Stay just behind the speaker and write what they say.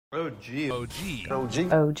OG. It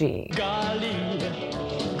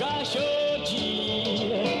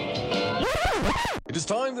is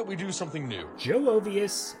time that we do something new. Joe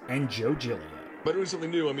Ovius and Joe Gillia. By doing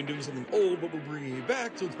something new, I mean doing something old, but we're bringing it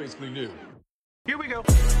back, so it's basically new. Here we go.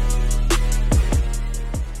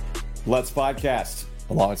 Let's podcast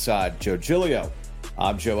alongside Joe Gilio.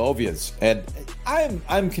 I'm Joe Ovius, and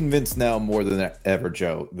I'm convinced now more than ever,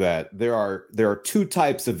 Joe, that there are two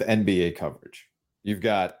types of NBA coverage. You've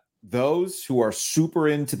got those who are super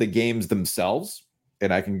into the games themselves,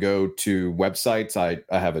 and I can go to websites. I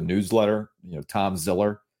have a newsletter. Tom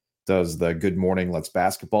Ziller does the Good Morning Let's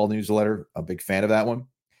Basketball newsletter. I'm a big fan of that one.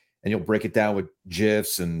 And you'll break it down with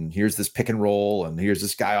GIFs, and here's this pick and roll, and here's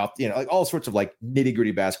this guy off, like all sorts of like nitty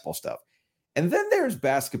gritty basketball stuff. And then there's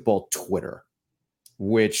basketball Twitter,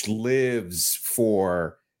 which lives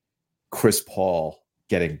for Chris Paul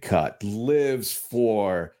getting cut, lives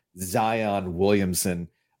for Zion Williamson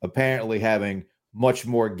apparently having much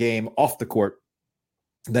more game off the court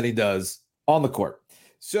than he does on the court.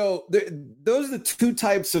 So those are the two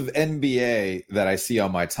types of NBA that I see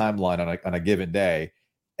on my timeline on a given day.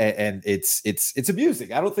 And it's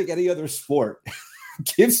amusing. I don't think any other sport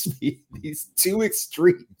gives me these two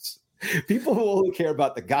extremes. People who only care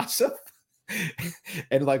about the gossip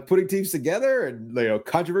and like putting teams together and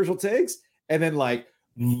controversial takes, and then like,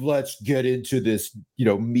 let's get into this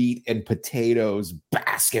meat and potatoes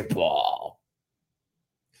basketball.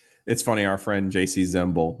 It's funny, our friend JC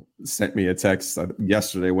Zemble sent me a text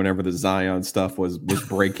yesterday whenever the Zion stuff was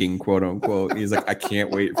breaking, quote unquote. He's like, I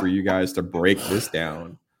can't wait for you guys to break this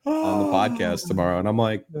down on the podcast tomorrow. And I'm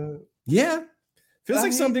like, yeah, feels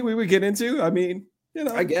like something we would get into. I mean,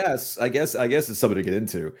 I guess it's something to get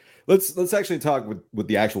into. Let's actually talk with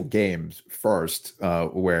the actual games first,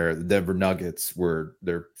 where the Denver Nuggets were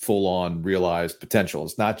their full on realized potential.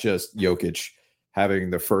 It's not just Jokic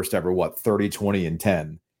having the first ever 30, 20, and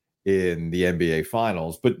 10 in the NBA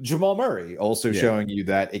Finals, but Jamal Murray also showing you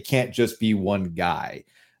that it can't just be one guy.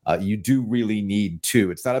 You do really need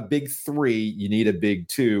two. It's not a big three. You need a big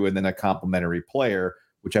two and then a complementary player,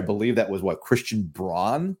 which I believe that was Christian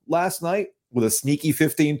Braun last night with a sneaky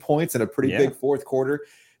 15 points and a pretty big fourth quarter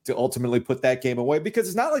to ultimately put that game away, because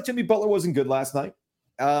it's not like Jimmy Butler wasn't good last night.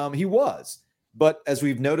 He was. But as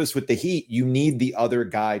we've noticed with the Heat, you need the other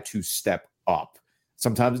guy to step up.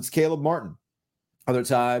 Sometimes it's Caleb Martin. Other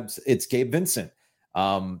times it's Gabe Vincent.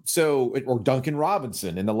 Or Duncan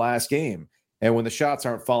Robinson in the last game. And when the shots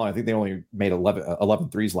aren't falling, I think they only made 11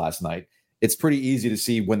 threes last night. It's pretty easy to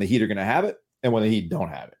see when the Heat are going to have it and when the Heat don't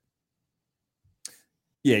have it.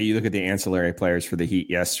 Yeah, you look at the ancillary players for the Heat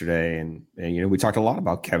yesterday, and we talked a lot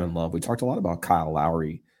about Kevin Love. We talked a lot about Kyle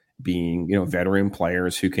Lowry being, veteran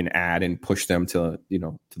players who can add and push them to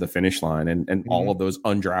the finish line. And all of those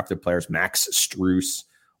undrafted players, Max Strus,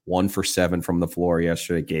 1 for 7 from the floor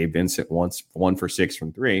yesterday. Gabe Vincent, 1 for 6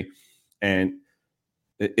 from 3. And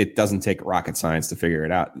it doesn't take rocket science to figure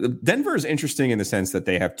it out. Denver is interesting in the sense that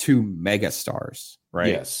they have two mega stars, right?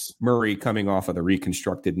 Yes. Murray coming off of the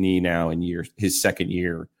reconstructed knee now in his second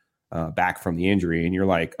year back from the injury. And you're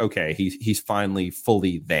like, okay, he's finally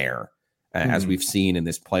fully there, as we've seen in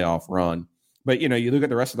this playoff run. But, you look at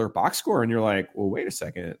the rest of their box score and you're like, well, wait a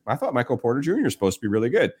second. I thought Michael Porter Jr. is supposed to be really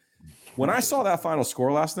good. When I saw that final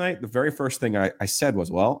score last night, the very first thing I said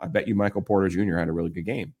was, well, I bet you Michael Porter Jr. had a really good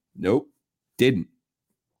game. Nope, didn't.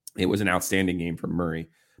 It was an outstanding game from Murray.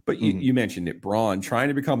 But you mentioned it, Braun trying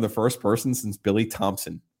to become the first person since Billy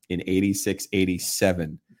Thompson in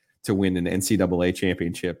 86-87 to win an NCAA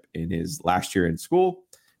championship in his last year in school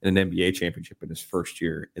and an NBA championship in his first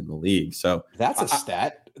year in the league. So that's a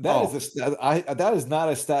stat. That is not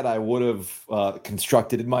a stat I would have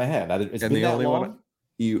constructed in my head. It's been that long.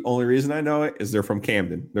 The only reason I know it is they're from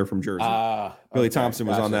Camden. They're from Jersey. Billy Thompson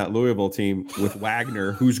was on that Louisville team with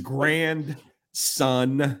Wagner, whose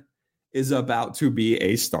grandson is about to be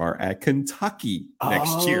a star at Kentucky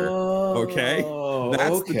next year. Okay.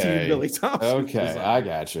 That's the team Billy Thompson. Okay. I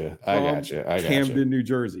got you. Camden, New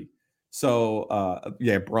Jersey. So,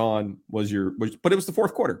 Braun but it was the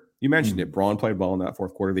fourth quarter. You mentioned it. Braun played well in that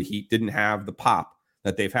fourth quarter. The Heat didn't have the pop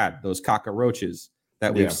that they've had, those cockroaches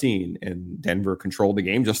that we've seen, and Denver controlled the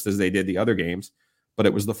game just as they did the other games. But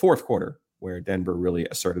it was the fourth quarter where Denver really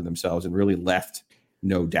asserted themselves and really left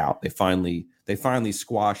no doubt. They finally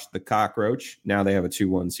squashed the cockroach. Now they have a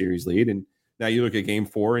 2-1 series lead. And now you look at game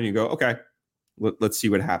 4 and you go, okay, let's see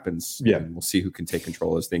what happens. Yeah. And we'll see who can take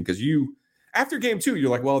control of this thing. Because after game 2, you're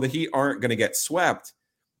like, well, the Heat aren't going to get swept.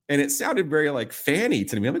 And it sounded very like Fanny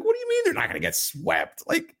to me. I'm like, what do you mean they're not going to get swept?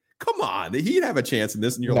 Like, come on, the Heat have a chance in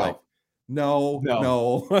this. And you're like, No.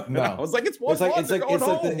 I was like, it's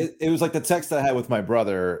 1-1. It was like the text I had with my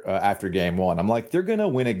brother after game one. I'm like, they're gonna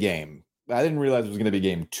win a game. I didn't realize it was gonna be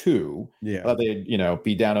game two. Yeah, but they'd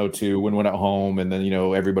be down 0-2, win at home, and then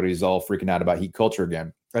everybody's all freaking out about heat culture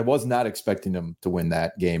again. I was not expecting them to win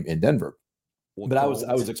that game in Denver, but I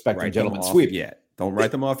was expecting a gentleman's sweep. Yeah. Don't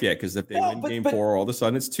write them off yet, because if they win game 4, all of a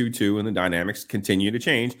sudden it's 2-2 and the dynamics continue to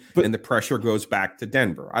change and the pressure goes back to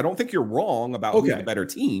Denver. I don't think you're wrong about who's the better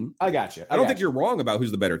team. I got you. I don't think you're wrong about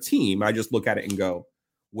who's the better team. I just look at it and go,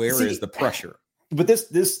 where is the pressure? But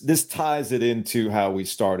this ties it into how we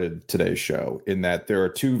started today's show, in that there are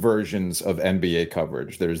two versions of NBA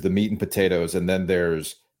coverage. There's the meat and potatoes, and then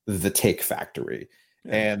there's the take factory.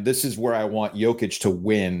 Yeah. And this is where I want Jokic to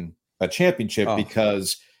win a championship,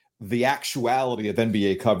 because the actuality of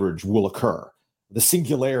NBA coverage will occur. The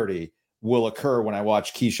singularity will occur when I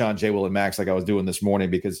watch Keyshawn, J. Will, and Max, like I was doing this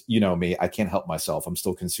morning, because me, I can't help myself. I'm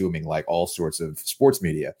still consuming like all sorts of sports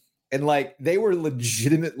media. And like they were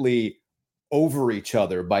legitimately over each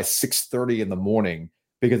other by 6:30 in the morning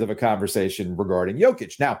because of a conversation regarding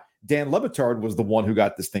Jokic. Now, Dan Le Batard was the one who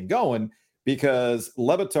got this thing going, because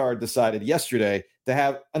Le Batard decided yesterday to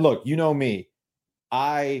have, and look, me,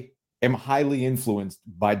 I am highly influenced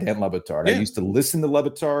by Dan Le Batard. Yeah. I used to listen to Le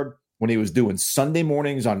Batard when he was doing Sunday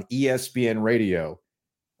mornings on ESPN radio.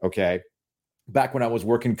 Okay. Back when I was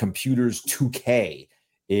working Computers 2K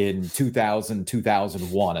in 2000,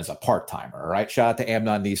 2001 as a part-timer. All right. Shout out to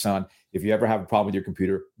Amnon Nissan. If you ever have a problem with your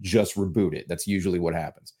computer, just reboot it. That's usually what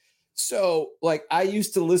happens. So like I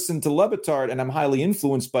used to listen to Le Batard, and I'm highly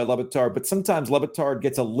influenced by Le Batard, but sometimes Le Batard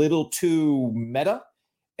gets a little too meta.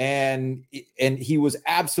 And he was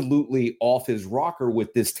absolutely off his rocker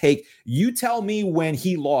with this take. You tell me when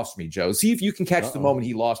he lost me, Joe. See if you can catch the moment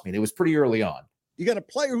he lost me. And it was pretty early on. You got a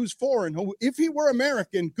player who's foreign, who, if he were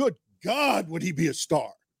American, good God, would he be a star?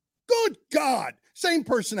 Good God. Same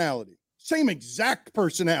personality. Same exact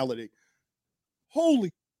personality.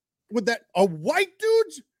 Holy, with that, a white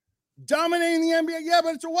dude's dominating the NBA? Yeah,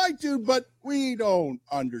 but it's a white dude, but we don't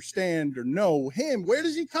understand or know him. Where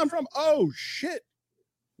does he come from? Oh, shit.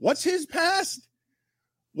 What's his past?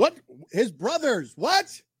 What? His brothers? What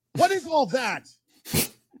is all that?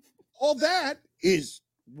 All that is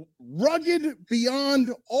rugged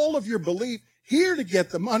beyond all of your belief, here to get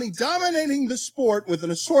the money, dominating the sport with an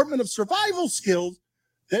assortment of survival skills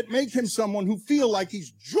that make him someone who feel like he's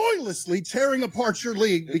joylessly tearing apart your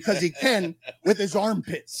league because he can with his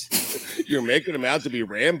armpits. You're making him out to be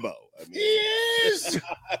Rambo. He is.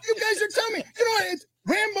 You guys are telling me. You know what?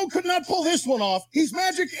 Rambo could not pull this one off. He's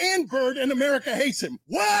Magic and Bird, and America hates him.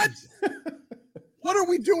 What? What are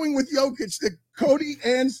we doing with Jokic that Cody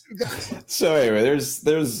and... So anyway, there's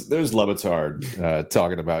Le Batard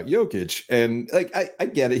talking about Jokic, and like I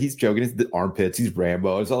get it. He's joking. It's the armpits. He's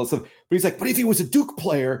Rambo. It's all this stuff. But he's like, but if he was a Duke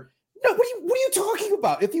player, no. What are you talking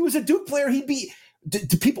about? If he was a Duke player, he'd be.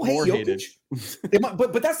 Do people hate Jokic?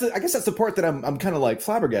 But that's I guess that's the part that I'm kind of like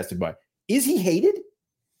flabbergasted by. Is he hated?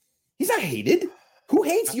 He's not hated. Who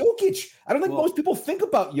hates Jokic? I don't think most people think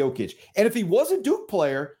about Jokic. And if he was a Duke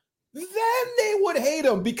player, then they would hate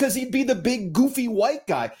him because he'd be the big goofy white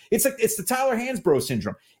guy. It's the Tyler Hansbrough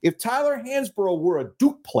syndrome. If Tyler Hansbrough were a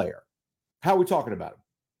Duke player, how are we talking about him?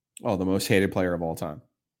 Oh, the most hated player of all time.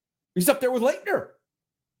 He's up there with Leitner.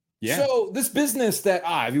 Yeah. So this business that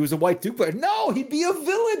if he was a white Duke player, no, he'd be a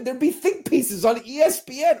villain. There'd be think pieces on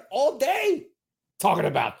ESPN all day talking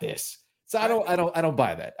about this. So I don't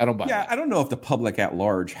buy that. I don't buy that. Yeah, I don't know if the public at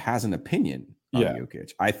large has an opinion on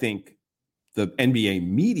Jokic. I think the NBA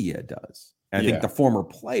media does. And I think the former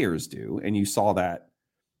players do. And you saw that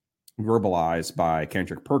verbalized by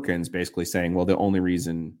Kendrick Perkins, basically saying, well, the only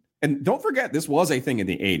reason, and don't forget, this was a thing in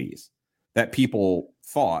the 80s that people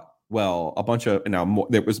thought, well, a bunch of,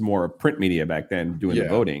 there was more print media back then doing the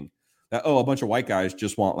voting, that, a bunch of white guys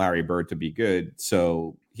just want Larry Bird to be good.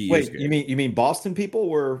 So is good. You mean Boston people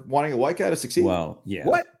were wanting a white guy to succeed? Well, yeah.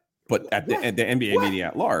 What? But at the NBA media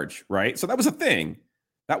at large, right? So that was a thing.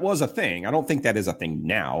 That was a thing. I don't think that is a thing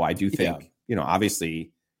now. I do think,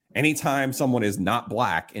 obviously, anytime someone is not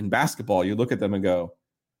black in basketball, you look at them and go,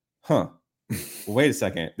 well, wait a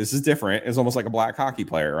second. This is different. It's almost like a black hockey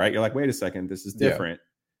player, right? You're like, wait a second. This is different.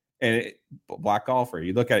 And black golfer,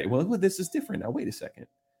 you look at it, well, this is different. Now, wait a second.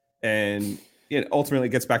 And it ultimately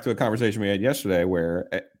gets back to a conversation we had yesterday where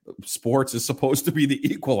sports is supposed to be the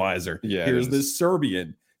equalizer. Yeah, here's this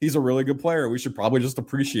Serbian. He's a really good player. We should probably just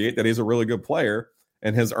appreciate that he's a really good player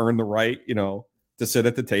and has earned the right, to sit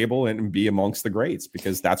at the table and be amongst the greats,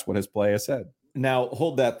 because that's what his play has said. Now,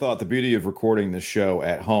 hold that thought. The beauty of recording the show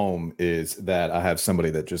at home is that I have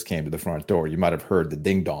somebody that just came to the front door. You might have heard the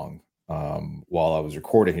ding dong while I was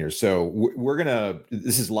recording here. So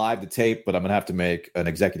this is live to tape, but I'm gonna have to make an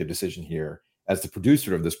executive decision here as the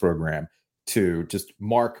producer of this program to just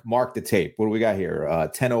mark the tape. What do we got here?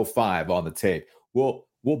 10:05 on the tape.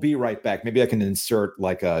 We'll be right back. Maybe I can insert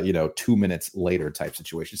like a 2 minutes later type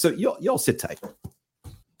situation. So y'all sit tight.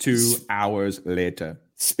 2 hours later.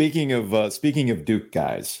 Speaking of Duke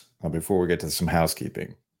guys, before we get to some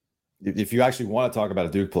housekeeping, if you actually want to talk about a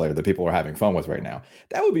Duke player that people are having fun with right now,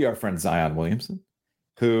 that would be our friend Zion Williamson,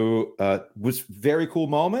 who was very cool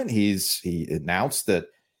moment. He announced that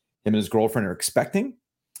him and his girlfriend are expecting,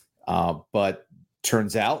 but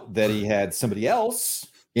turns out that he had somebody else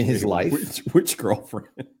in his life. Which girlfriend?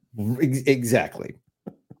 Exactly.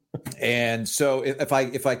 And so if I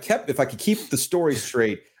could keep the story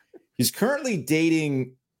straight, he's currently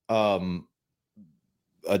dating a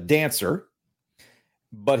dancer,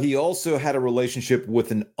 but he also had a relationship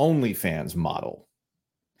with an OnlyFans model.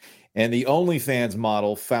 And the OnlyFans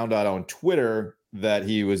model found out on Twitter that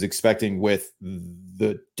he was expecting with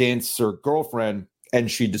the dancer girlfriend,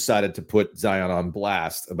 and she decided to put Zion on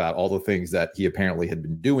blast about all the things that he apparently had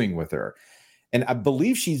been doing with her. And I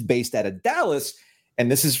believe she's based out of Dallas.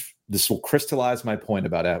 And this will crystallize my point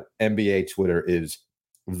about NBA Twitter is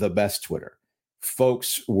the best Twitter.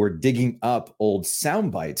 Folks were digging up old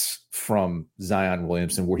sound bites from Zion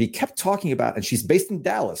Williamson where he kept talking about, and she's based in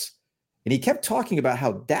Dallas, and he kept talking about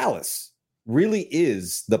how Dallas really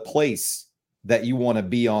is the place that you want to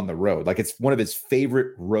be on the road. Like it's one of his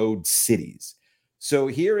favorite road cities. So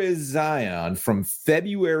here is Zion from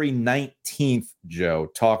February 19th, Joe,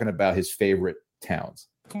 talking about his favorite towns.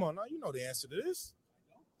 Come on, now you know the answer to this.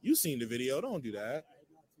 You seen the video. Don't do that.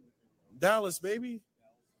 Dallas, baby.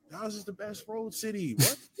 Dallas is the best road city.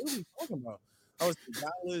 What are we talking about? I was in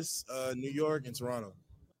Dallas, New York, and Toronto.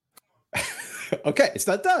 Okay, it's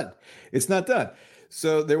not done.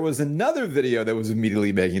 So there was another video that was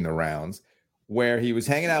immediately making the rounds where he was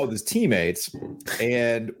hanging out with his teammates,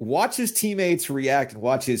 and watch his teammates react and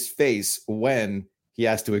watch his face when he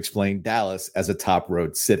has to explain Dallas as a top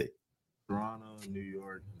road city. Toronto, New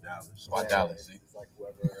York, Dallas. Why Dallas?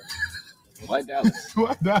 Why Dallas?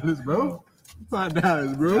 Why Dallas, bro? Why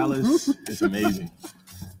Dallas, bro? Dallas is amazing. I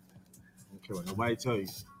don't care what nobody tell you.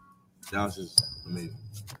 Dallas is amazing.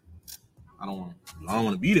 I don't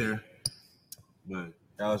want to be there, but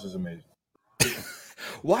Dallas is amazing.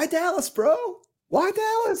 Why Dallas, bro? Why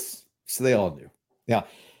Dallas? So they all knew. Yeah,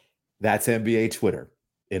 that's NBA Twitter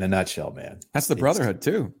in a nutshell, man. That's the brotherhood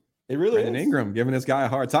too. It really Brandon is. Ingram giving this guy a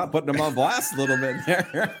hard time, putting him on blast a little bit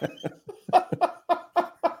there.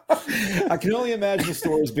 I can only imagine the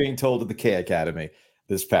stories being told at the K Academy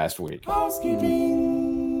this past week.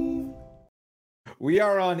 We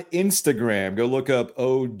are on Instagram. Go look up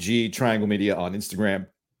OG Triangle Media on Instagram.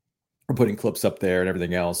 We're putting clips up there and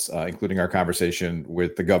everything else, including our conversation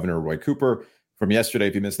with the governor, Roy Cooper, from yesterday.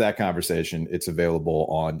 If you missed that conversation, it's available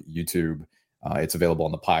on YouTube. It's available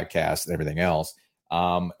on the podcast and everything else.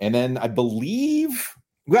 And then I believe,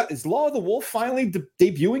 is Law of the Wolf finally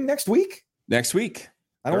debuting next week? Next week.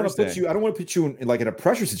 I don't want to put you in like in a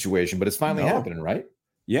pressure situation, but it's finally happening, right?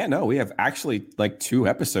 Yeah, no, we have actually like 2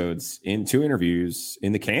 episodes in 2 interviews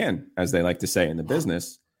in the can, as they like to say in the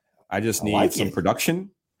business. I just need some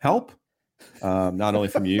production help. Not only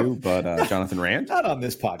from you, but Jonathan Rand. Not on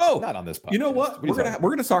this podcast. Not on this podcast. You know what?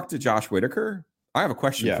 We're gonna talk to Josh Whitaker. I have a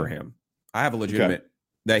question for him. I have a legitimate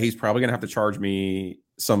that he's probably gonna have to charge me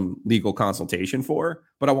some legal consultation for,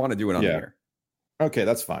 but I want to do it on the air. Okay,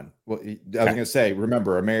 that's fine. Well, I was gonna say,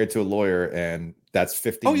 remember, I'm married to a lawyer, and that's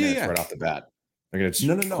 15 minutes right off the bat. They're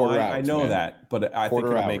gonna no. I know that, but I think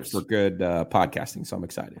it'll make for good podcasting. So I'm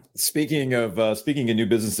excited. Speaking of new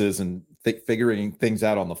businesses and figuring things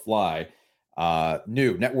out on the fly.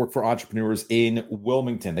 New Network for Entrepreneurs in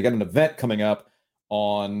Wilmington. They got an event coming up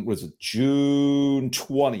on June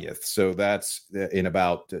 20th. So that's in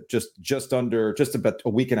about just about a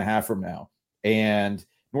week and a half from now. And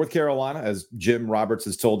North Carolina, as Jim Roberts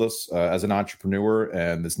has told us, as an entrepreneur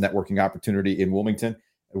and this networking opportunity in Wilmington,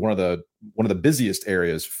 one of the busiest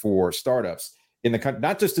areas for startups in the country,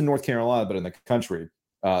 not just in North Carolina, but in the country.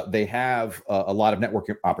 They have a lot of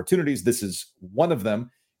networking opportunities. This is one of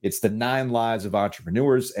them. It's the 9 Lives of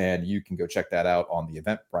Entrepreneurs, and you can go check that out on the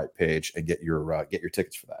Eventbrite page and get your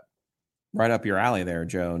tickets for that. Right up your alley there,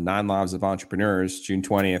 Joe. 9 Lives of Entrepreneurs, June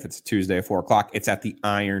 20th. It's a Tuesday at 4:00. It's at the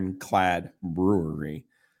Ironclad Brewery.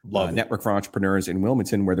 Network for Entrepreneurs in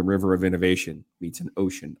Wilmington, where the river of innovation meets an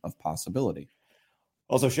ocean of possibility.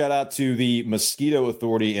 Also, shout out to the Mosquito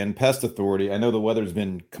Authority and Pest Authority. I know the weather's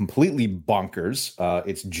been completely bonkers.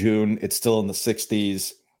 It's June. It's still in the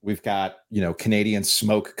 60s. We've got, Canadian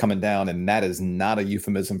smoke coming down, and that is not a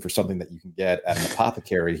euphemism for something that you can get at an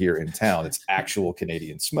apothecary here in town. It's actual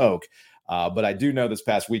Canadian smoke. But I do know this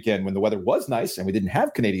past weekend when the weather was nice and we didn't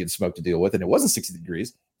have Canadian smoke to deal with, and it wasn't 60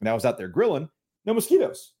 degrees, and I was out there grilling, no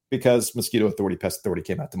mosquitoes, because Mosquito Authority, Pest Authority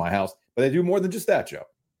came out to my house. But they do more than just that, Joe.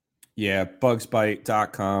 Yeah,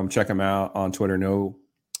 bugsbite.com. Check them out on Twitter. No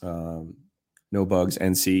bugs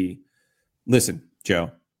NC. Listen,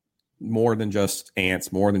 Joe, more than just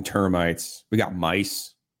ants, more than termites. We got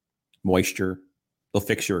mice, moisture. They'll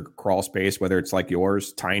fix your crawl space, whether it's like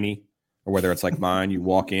yours, tiny, or whether it's like mine, you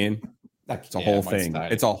walk in. It's a whole thing.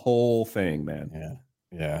 It's a whole thing, man.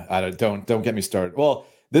 Yeah. Don't get me started. Well,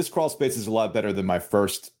 this crawl space is a lot better than my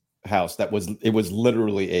first house. It was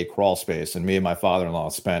literally a crawl space, and me and my father-in-law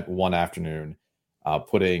spent one afternoon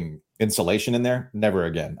putting insulation in there. Never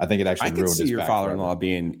again. I think it actually ruined his back. I can see your father-in-law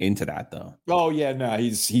being into that, though. Oh yeah, no,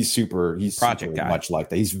 he's project guy, much like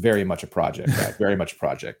that. He's very much a project guy. Very much a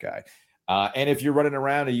project guy. And if you're running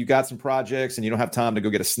around and you got some projects and you don't have time to go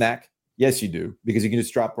get a snack, yes, you do, because you can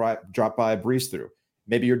just drop by, breeze through.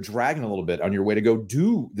 Maybe you're dragging a little bit on your way to go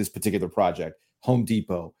do this particular project. Home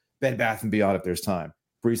Depot, Bed Bath & Beyond, if there's time.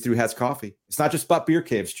 Breeze through has coffee. It's not just about beer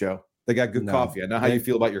caves, Joe. They got good coffee. I know how you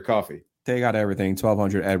feel about your coffee. They got everything.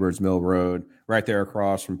 1200 Edwards Mill Road, right there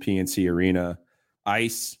across from PNC Arena.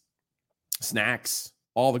 Ice, snacks,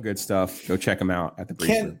 all the good stuff. Go check them out at the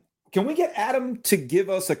Breeze Room. Can we get Adam to give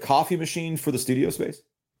us a coffee machine for the studio space?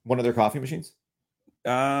 One of their coffee machines?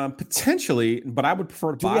 Potentially, but I would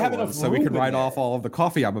prefer to buy one so we could write off all of the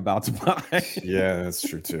coffee I'm about to buy. Yeah, that's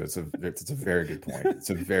true too. It's a very good point. It's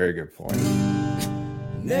a very good point.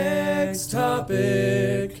 Next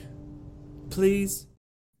topic, please.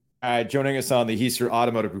 All right, joining us on the Heister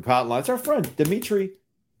Automotive Group hotline, it's our friend Dimitri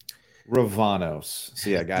Ravanos.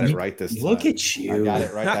 See, I got it right this time. Look at you. I got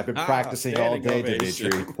it right. I've been practicing all day,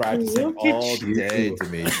 Dimitri. Practicing all day,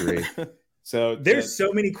 Dimitri. So there's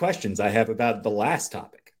so many questions I have about the last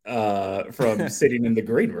topic from sitting in the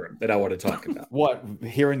green room that I want to talk about. What,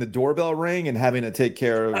 hearing the doorbell ring and having to take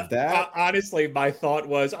care of that? Honestly, my thought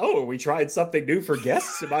was, are we trying something new for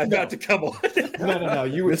guests? Am I about to come on? No.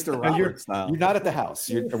 You, Mr. Roberts, you're not at the house.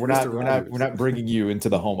 We're not bringing you into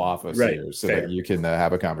the home office here so that you can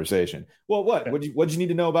have a conversation. Well, what'd you need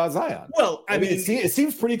to know about Zion? Well, I mean, it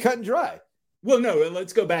seems pretty cut and dry. Well, no,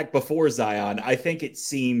 let's go back before Zion. I think it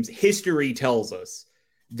seems history tells us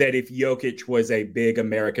that if Jokic was a big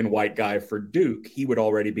American white guy for Duke, he would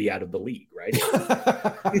already be out of the league, right?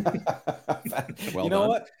 You know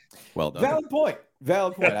what? Well done. Valid point.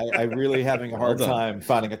 I really having a hard time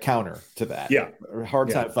finding a counter to that. Yeah.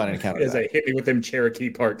 Hard time finding a counter to that. Hit me with them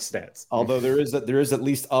Cherokee Park stats. Although there is at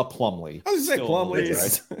least a Plumlee. I was going to say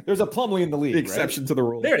Plumlee. Right? There's a Plumlee in the league. The exception to the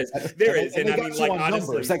rule. There is. And I mean, like,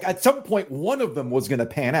 honestly. Numbers. Like, at some point, one of them was going to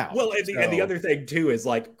pan out. Well, and the other thing, too, is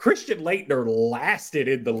like Christian Laettner lasted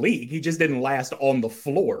in the league. He just didn't last on the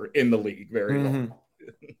floor in the league very long.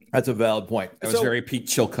 That's a valid point. That was very Pete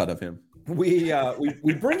Chilcutt of him. We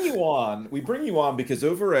bring you on. We bring you on because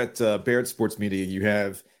over at Baird Sports Media, you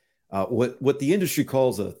have what the industry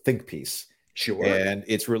calls a think piece. Sure. And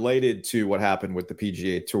it's related to what happened with the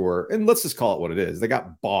PGA Tour. And let's just call it what it is. They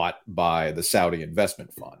got bought by the Saudi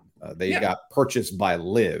investment fund. They got purchased by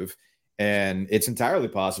LIV. And it's entirely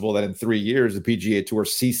possible that in 3 years, the PGA Tour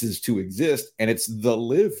ceases to exist. And it's the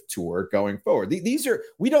LIV Tour going forward.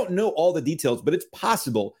 We don't know all the details, but it's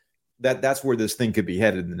possible that's where this thing could be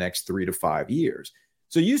headed in the next 3 to 5 years.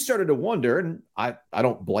 So you started to wonder, and I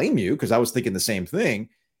don't blame you because I was thinking the same thing.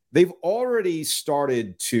 They've already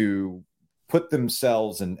started to put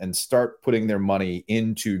themselves and start putting their money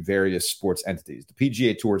into various sports entities. The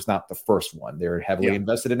PGA Tour is not the first one. They're heavily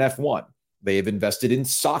invested in F1. They have invested in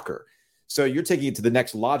soccer. So you're taking it to the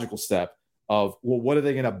next logical step of, well, what are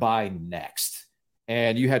they going to buy next?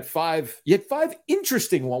 And you had five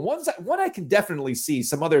interesting ones. One I can definitely see.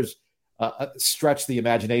 Some others stretch the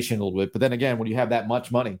imagination a little bit. But then again, when you have that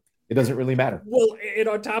much money, it doesn't really matter. Well, and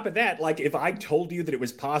on top of that, like if I told you that it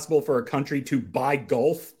was possible for a country to buy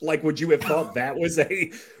golf, like would you have thought that was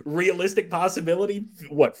a realistic possibility?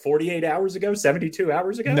 48 hours ago, 72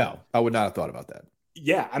 hours ago? No, I would not have thought about that.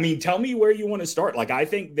 Yeah, I mean, tell me where you want to start. Like, I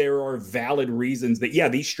think there are valid reasons that,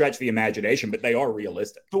 these stretch the imagination, but they are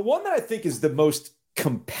realistic. The one that I think is the most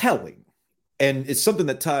compelling, and it's something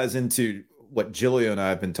that ties into what Gilio and I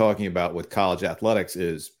have been talking about with college athletics,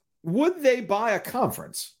 is would they buy a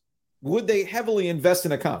conference? Would they heavily invest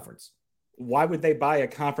in a conference? Why would they buy a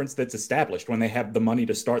conference that's established when they have the money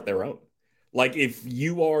to start their own? Like if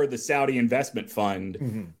you are the Saudi investment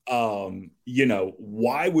fund,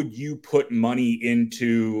 why would you put money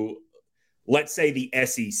into let's say the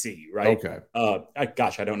SEC, right? Okay.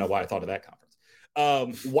 I don't know why I thought of that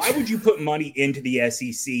conference. Why would you put money into the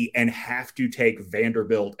SEC and have to take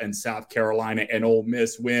Vanderbilt and South Carolina and Ole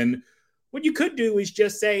Miss when what you could do is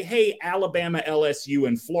just say, hey, Alabama, LSU,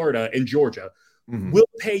 and Florida and Georgia will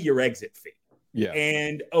pay your exit fee. Yeah.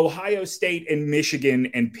 And Ohio State and Michigan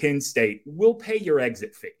and Penn State will pay your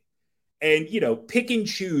exit fee. And, pick and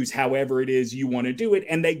choose however it is you want to do it.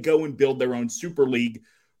 And they go and build their own super league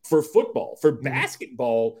for football. For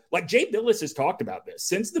basketball, like Jay Billis has talked about this.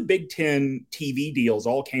 Since the Big Ten TV deals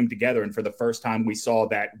all came together, and for the first time we saw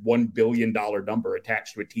that $1 billion number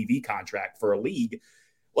attached to a TV contract for a league,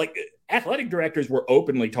 like athletic directors were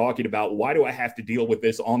openly talking about, why do I have to deal with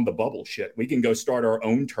this on the bubble shit? We can go start our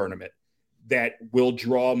own tournament that will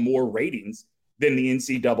draw more ratings than the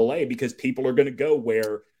NCAA because people are going to go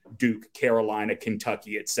where Duke, Carolina,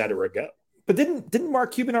 Kentucky, et cetera, go. But didn't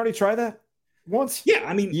Mark Cuban already try that once? Yeah,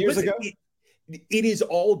 I mean, years ago. It has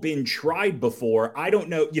all been tried before. I don't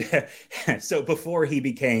know. Yeah. So before he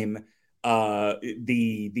became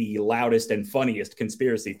the loudest and funniest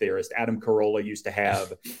conspiracy theorist, Adam Carolla used to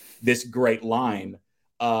have this great line,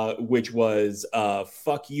 which was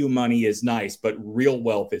fuck you money is nice, but real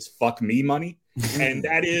wealth is fuck me money. And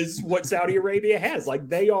that is what Saudi Arabia has. Like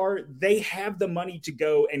they have the money to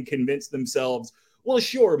go and convince themselves, well,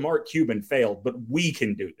 sure, Mark Cuban failed, but we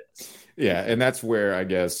can do this. Yeah, and that's where I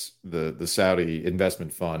guess the Saudi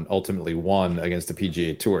investment fund ultimately won against the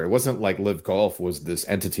PGA Tour. It wasn't like Live Golf was this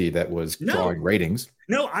entity that was drawing ratings.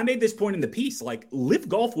 No, I made this point in the piece. Like Live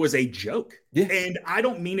Golf was a joke. Yeah. And I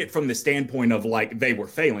don't mean it from the standpoint of like they were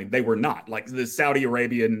failing. They were not. Like the Saudi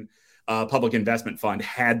Arabian public investment fund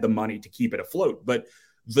had the money to keep it afloat. But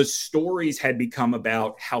the stories had become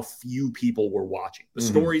about how few people were watching. The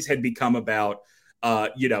stories had become about,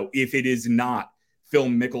 if it is not Phil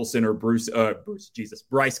Mickelson or Brooks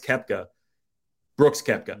Koepka.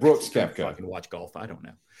 I can watch golf. I don't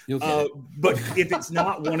know. But if it's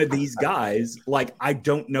not one of these guys, like I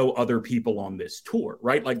don't know other people on this tour,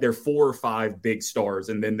 right? Like there are 4 or 5 big stars,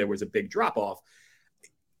 and then there was a big drop off.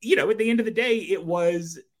 At the end of the day, it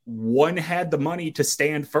was one had the money to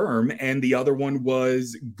stand firm, and the other one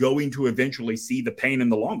was going to eventually see the pain in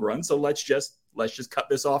the long run. So let's just cut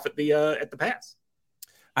this off at the pass.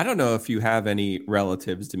 I don't know if you have any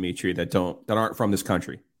relatives, Dimitri, that aren't from this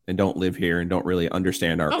country and don't live here and don't really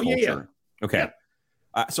understand our culture. Yeah. Okay.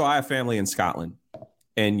 Yeah. So I have family in Scotland,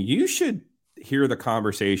 and you should hear the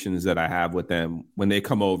conversations that I have with them when they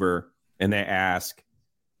come over and they ask,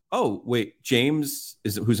 oh, wait, James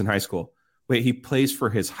who's in high school. Wait, he plays for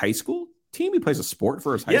his high school team? He plays a sport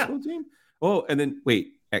for his high school team? Oh, and then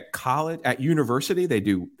wait, at college, at university, they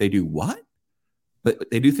do what?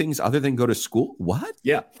 But they do things other than go to school? What?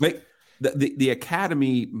 Yeah. Like the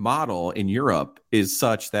academy model in Europe is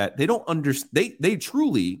such that they don't understand. They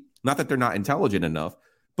truly, not that they're not intelligent enough,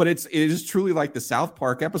 but it is truly like the South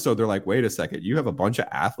Park episode. They're like, wait a second, you have a bunch of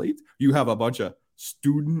athletes? You have a bunch of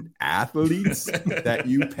student athletes that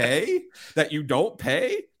you pay, that you don't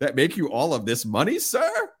pay, that make you all of this money,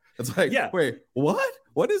 sir? It's like, wait, what?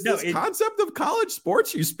 What is this concept of college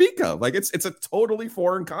sports you speak of? Like it's a totally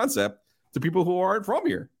foreign concept to people who aren't from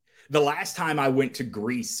here. The last time I went to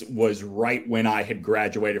Greece was right when I had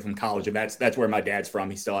graduated from college, and that's where my dad's from.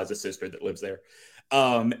 He still has a sister that lives there.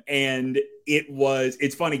 And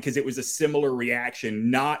it's funny because it was a similar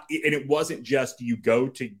reaction, and it wasn't just you go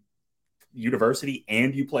to university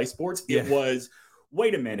and you play sports. It was,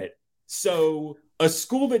 wait a minute. So a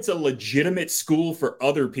school that's a legitimate school for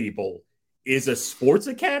other people is a sports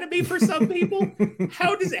academy for some people?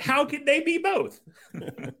 How can they be both?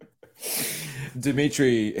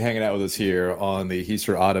 Dimitri hanging out with us here on the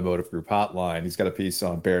Heiser Automotive Group hotline. He's got a piece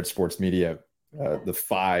on Barrett Sports Media, the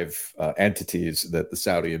 5 entities that the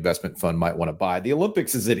Saudi investment fund might want to buy. The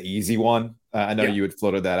Olympics is an easy one. I know you had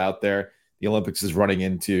floated that out there. The Olympics is running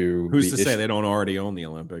into... Who's to say they don't already own the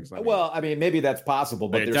Olympics? I mean, maybe that's possible,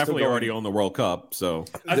 but they definitely already own the World Cup. So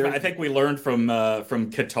I think we learned from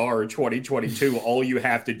Qatar 2022, all you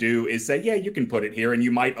have to do is say, yeah, you can put it here, and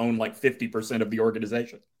you might own like 50% of the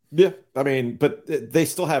organization. Yeah, I mean, but they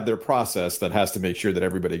still have their process that has to make sure that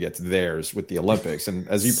everybody gets theirs with the Olympics. And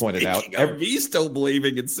as you pointed out, he's still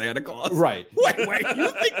believing in Santa Claus. Right. Wait,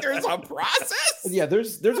 you think there's a process? Yeah,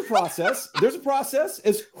 there's a process. There's a process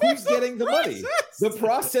is who's getting the money. The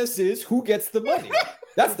process is who gets the money.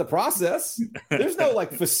 That's the process. There's no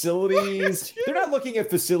like facilities. They're not looking at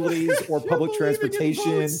facilities or public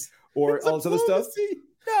transportation or all this other stuff.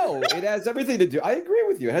 No, it has everything to do. I agree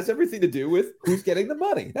with you. It has everything to do with who's getting the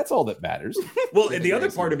money. That's all that matters. Well, and the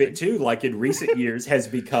other part of it too, like in recent years, has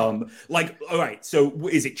become like, all right, so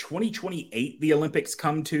is it 2028 the Olympics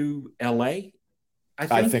come to LA?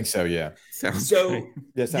 I think so, yeah. So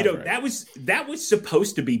right. Right. that was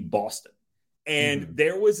supposed to be Boston. And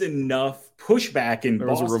there was enough pushback in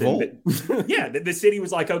Boston. Was a revolt. That the city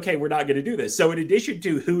was like, okay, we're not going to do this. So in addition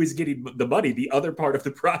to who is getting the money, the other part of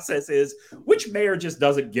the process is which mayor just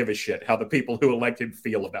doesn't give a shit how the people who elect him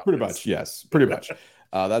feel about Pretty this. much, yes. Pretty much.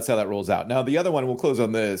 That's how that rolls out. Now, the other one, we'll close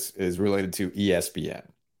on this, is related to ESPN.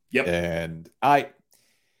 Yep. And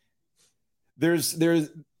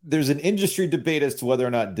there's an industry debate as to whether or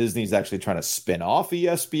not Disney's actually trying to spin off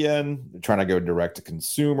ESPN, trying to go direct to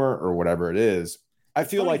consumer or whatever it is. I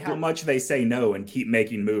feel like how much they say no and keep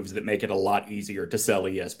making moves that make it a lot easier to sell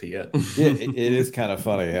ESPN. it is kind of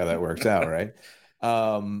funny how that works out, right?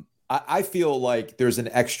 I feel like there's an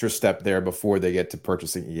extra step there before they get to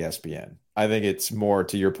purchasing ESPN. I think it's more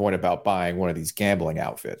to your point about buying one of these gambling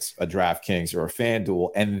outfits, a DraftKings or a FanDuel,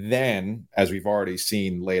 and then, as we've already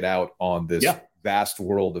seen laid out on this vast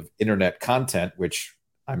world of internet content, which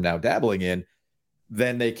I'm now dabbling in,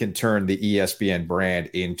 then they can turn the ESPN brand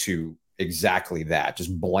into exactly that,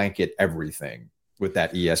 just blanket everything with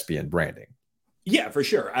that ESPN branding. Yeah, for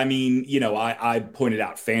sure. I mean, I pointed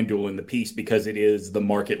out FanDuel in the piece because it is the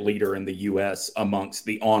market leader in the US amongst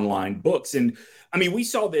the online books. And I mean, we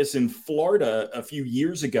saw this in Florida a few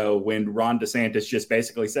years ago when Ron DeSantis just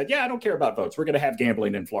basically said, yeah, I don't care about votes. We're going to have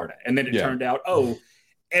gambling in Florida. And then it turned out,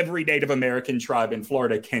 every Native American tribe in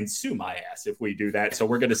Florida can sue my ass if we do that. So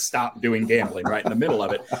we're going to stop doing gambling right in the middle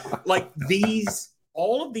of it. Like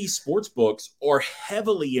all of these sports books are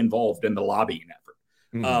heavily involved in the lobbying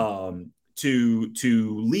effort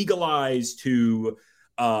to legalize, to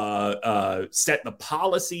set the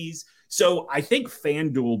policies. So I think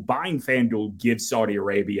buying FanDuel gives Saudi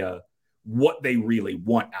Arabia what they really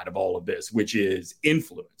want out of all of this, which is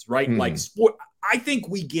influence, right? Like sport. I think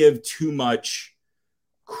we give too much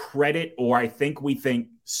credit, or I think we think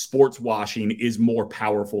sports washing is more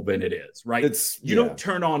powerful than it is, right? You don't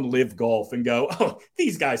turn on Live Golf and go, oh,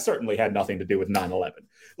 these guys certainly had nothing to do with 9/11.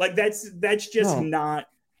 Like that's just not,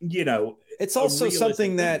 it's also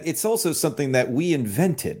something that we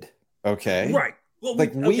invented. Okay. Right. Well,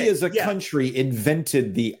 we as a country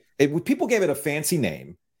invented people gave it a fancy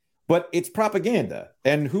name, but it's propaganda.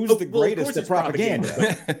 And who's the greatest at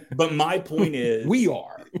propaganda? But my point is we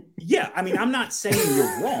are. Yeah, I mean, I'm not saying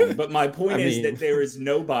you're wrong, but my point is that there is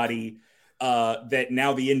nobody that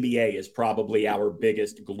now the NBA is probably our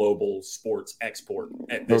biggest global sports export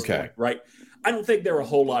at this point, right? I don't think there are a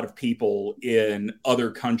whole lot of people in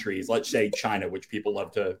other countries, let's say China, which people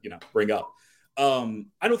love to, bring up. I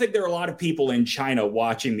don't think there are a lot of people in China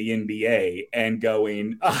watching the NBA and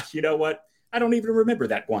going, you know what? I don't even remember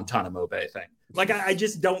that Guantanamo Bay thing. Like, I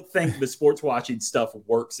just don't think the sports watching stuff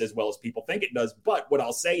works as well as people think it does. But what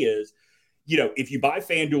I'll say is, if you buy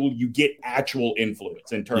FanDuel, you get actual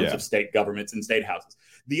influence in terms of state governments and state houses.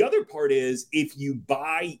 The other part is if you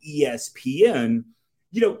buy ESPN,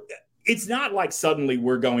 it's not like suddenly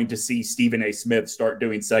we're going to see Stephen A. Smith start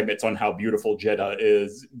doing segments on how beautiful Jeddah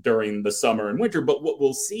is during the summer and winter. But what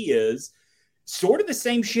we'll see is sort of the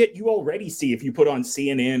same shit you already see if you put on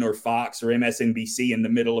CNN or Fox or MSNBC in the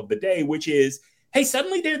middle of the day, which is, hey,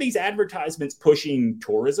 suddenly there are these advertisements pushing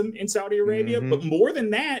tourism in Saudi Arabia. But more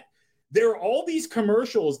than that, there are all these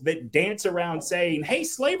commercials that dance around saying, hey,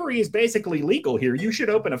 slavery is basically legal here. You should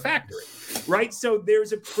open a factory, right? So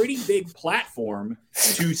there's a pretty big platform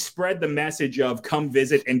to spread the message of come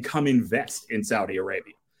visit and come invest in Saudi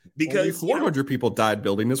Arabia. Because only 400 people died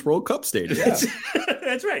building this World Cup stadium.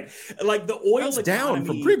 That's right. Like the oil That's down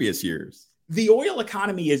from previous years. The oil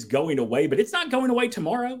economy is going away, but it's not going away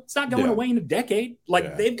tomorrow. It's not going away in a decade.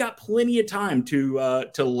 Like they've got plenty of time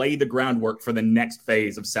to lay the groundwork for the next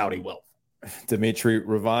phase of Saudi wealth. Dimitri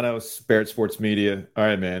Ravanos, Barrett Sports Media. All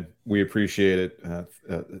right, man. We appreciate it.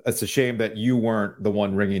 It's a shame that you weren't the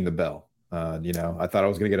one ringing the bell. I thought I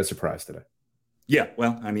was going to get a surprise today. Yeah,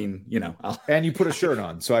 well, I mean, and you put a shirt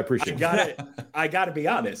on, so I appreciate it. I gotta be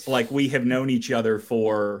honest. Like, we have known each other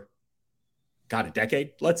for, a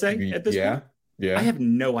decade, let's say, at this point. Yeah. I have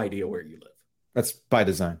no idea where you live. That's by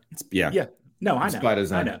design. Yeah. No, I know. It's by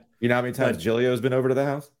design. I know. You know how many times Gilio's been over to the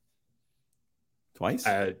house? Twice?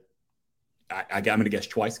 I'm going to guess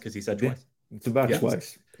twice because he said twice. It's about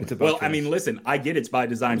twice. It's a Well, butt I mean, crash. listen, I get it's by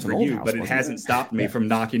design It's for an old you, house, but it wasn't hasn't it? stopped me from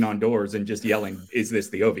knocking on doors and just yelling, "Is this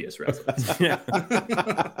the Ovius residence?"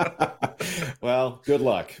 Well, good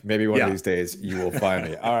luck. Maybe one of Yeah. these days you will find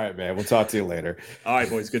me. All right, man. We'll talk to you later. All right,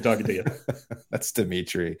 boys. Good talking to you. That's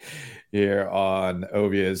Dimitri here on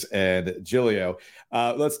Ovias and Giglio.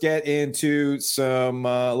 Let's get into some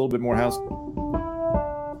a little bit more house.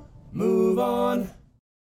 Move on.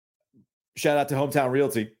 Shout out to Hometown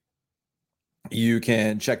Realty. You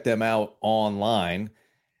can check them out online,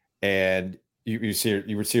 and you were sitting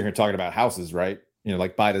here talking about houses, right? You know,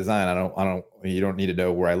 like by design. You don't need to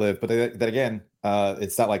know where I live, but then again,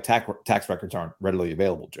 it's not like tax records aren't readily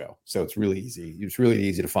available, Joe. So it's really easy. It's really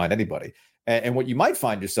easy to find anybody. And what you might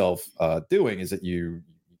find yourself doing is that you're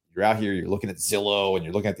out here, you're looking at Zillow, and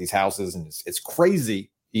you're looking at these houses, and it's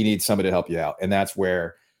crazy. You need somebody to help you out, and that's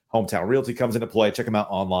where Hometown Realty comes into play. Check them out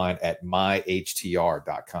online at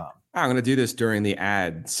myhtr.com. I'm going to do this during the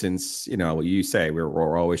ad since, you say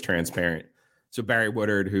we're always transparent. So Barry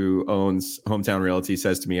Woodard, who owns Hometown Realty,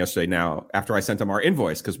 says to me yesterday, now, after I sent him our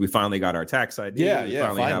invoice, because we finally got our tax ID. We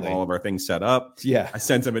finally have all of our things set up. Yeah. I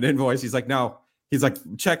sent him an invoice. He's like, no. He's like,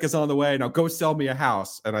 check is on the way. Now go sell me a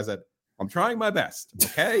house. And I said, I'm trying my best.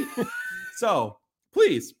 Okay. So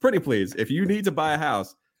please, pretty please, if you need to buy a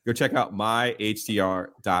house, go check out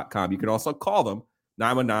myhtr.com. You can also call them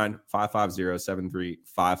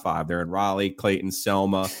 919-550-7355. They're in Raleigh, Clayton,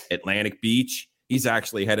 Selma, Atlantic Beach. He's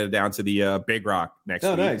actually headed down to the Big Rock next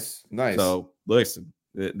week. Nice. So listen,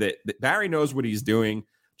 Barry knows what he's doing.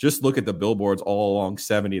 Just look at the billboards all along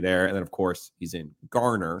 70 there. And then, of course, he's in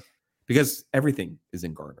Garner because everything is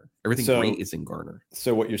in Garner. Everything great is in Garner.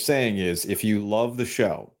 So what you're saying is if you love the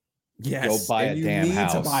show, go buy a damn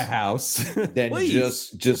house. To buy a house. Then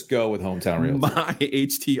just go with Hometown Realty.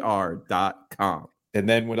 myhtr.com. And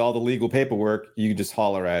then with all the legal paperwork, you can just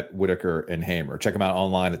holler at Whitaker and Hamer. Check them out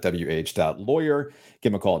online at wh.lawyer.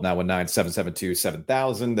 Give them a call at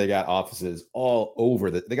 919-772-7000. They got offices all over.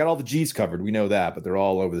 They got all the G's covered. We know that, but they're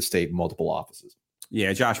all over the state, multiple offices.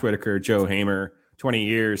 Yeah, Josh Whitaker, Joe Hamer, 20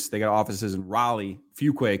 years. They got offices in Raleigh,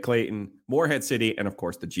 Fuquay, Clayton, Morehead City, and, of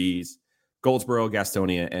course, the G's. Goldsboro,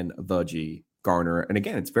 Gastonia, and the G, Garner. And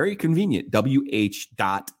again, it's very convenient.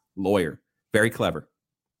 wh.lawyer. Very clever.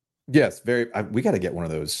 Yes, we got to get one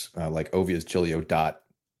of those like Ovias Giglio podcast.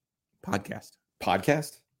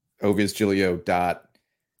 Ovias Giglio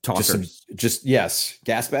Talkers. Just yes,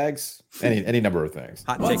 gas bags, any number of things.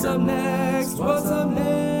 Hot What's taker. up next? What's up next?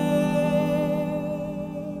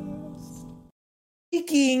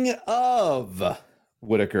 Speaking of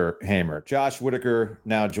Whitaker Hamer, Josh Whitaker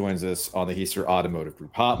now joins us on the Heister Automotive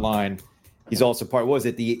Group hotline. He's also part.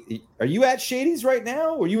 Are you at Shady's right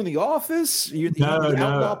now? Are you in the office? Are you at the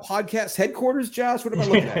Outlaw Podcast headquarters, Josh? What am I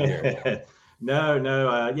looking at here?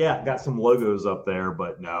 No. Yeah, got some logos up there,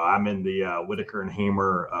 but no, I'm in the Whitaker and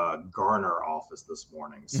Hamer Garner office this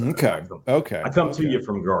morning. So Okay. I come to you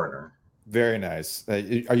from Garner. Very nice.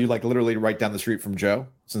 Are you like literally right down the street from Joe,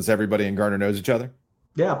 since everybody in Garner knows each other?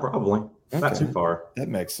 Yeah, probably. Not Okay. too far. That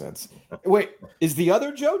makes sense. Wait, is the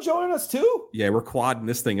other Joe joining us too? Yeah, we're quadding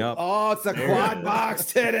this thing up. Oh, it's a quad box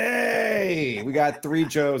today. We got 3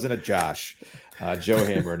 Joes and a Josh. Joe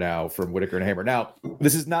Hamer now from Whitaker and Hamer. Now,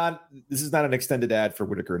 this is not an extended ad for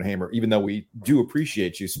Whitaker and Hamer, even though we do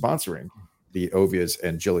appreciate you sponsoring the Ovias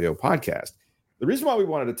and Giglio podcast. The reason why we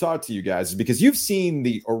wanted to talk to you guys is because you've seen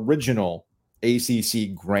the original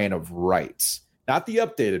ACC grant of rights. Not the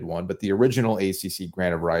updated one, but the original ACC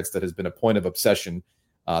grant of rights that has been a point of obsession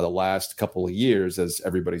the last couple of years as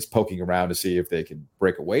everybody's poking around to see if they can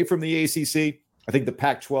break away from the ACC. I think the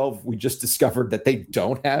Pac-12, we just discovered that they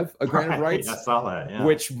don't have a grant of rights, I saw that, yeah.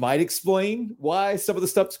 which might explain why some of the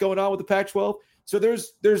stuff's going on with the Pac-12. So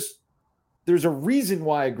there's a reason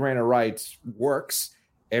why a grant of rights works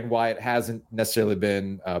and why it hasn't necessarily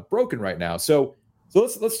been broken right now. So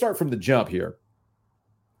let's start from the jump here.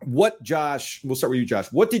 We'll start with you,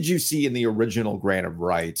 Josh. What did you see in the original grant of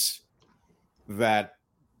rights that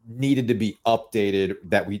needed to be updated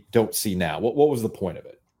that we don't see now? What was the point of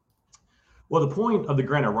it? Well, the point of the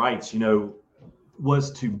grant of rights,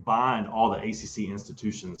 was to bind all the ACC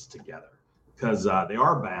institutions together because they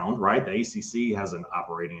are bound, right? The ACC has an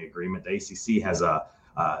operating agreement. The ACC has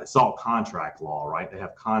it's all contract law, right? They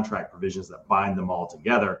have contract provisions that bind them all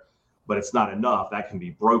together, but it's not enough. That can be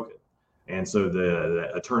broken. And so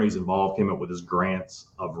the attorneys involved came up with this grants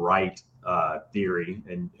of right theory,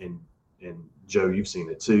 and Joe, you've seen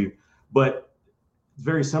it too. But it's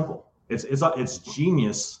very simple. It's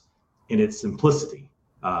genius in its simplicity,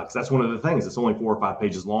 because that's one of the things. It's only 4 or 5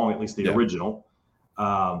 pages long, at least the original,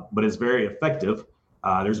 but it's very effective.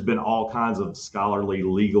 There's been all kinds of scholarly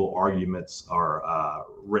legal arguments are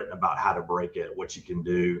written about how to break it, what you can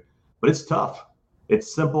do, but it's tough.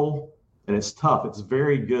 It's simple and it's tough. It's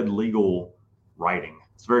very good legal writing.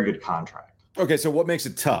 It's a very good contract. Okay, so what makes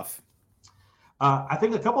it tough? I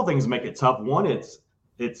think a couple of things make it tough. One, it's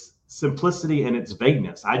simplicity and its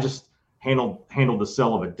vagueness. I just handled the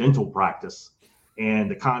sale of a dental practice, and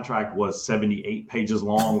the contract was 78 pages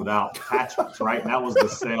long without attachments, right? And that was the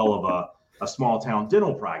sale of a small town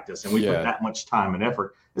dental practice, and we put that much time and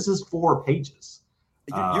effort. This is 4 pages.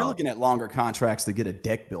 You're looking at longer contracts to get a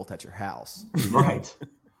deck built at your house, right?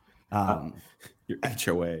 Your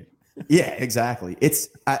HOA. Yeah, exactly. It's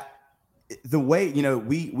the way,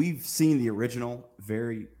 we've seen the original,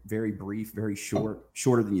 very, very brief, very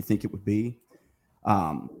shorter than you think it would be.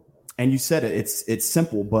 And you said it's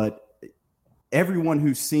simple, but everyone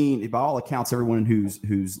who's seen, by all accounts, everyone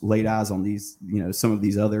who's laid eyes on these, some of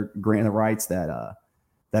these other grant of rights that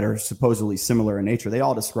are supposedly similar in nature, they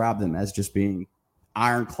all describe them as just being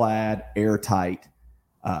ironclad, airtight,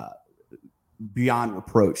 beyond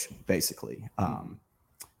reproach, basically.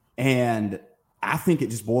 And I think it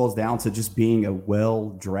just boils down to just being a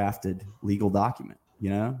well-drafted legal document.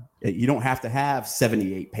 You don't have to have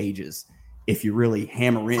 78 pages if you really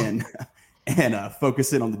hammer in and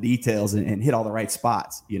focus in on the details and hit all the right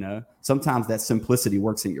spots. Sometimes that simplicity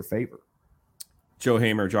works in your favor. Joe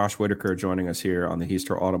Hamer, Josh Whitaker joining us here on the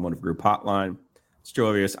Heister Automotive Group hotline. It's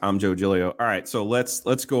Joe Ovius. I'm Joe Giglio. All right, so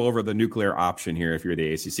let's go over the nuclear option here if you're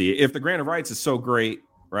the ACC. If the grant of rights is so great,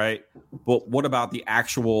 right? But what about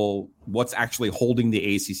what's actually holding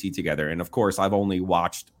the ACC together? And of course, I've only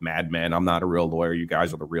watched Mad Men. I'm not a real lawyer. You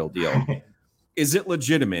guys are the real deal. Is it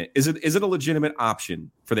legitimate? Is it a legitimate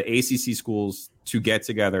option for the ACC schools to get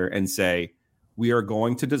together and say, we are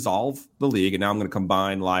going to dissolve the league? And now I'm going to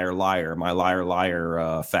combine my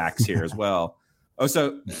liar facts here as well. Oh,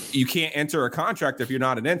 so you can't enter a contract if you're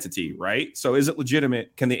not an entity, right? So is it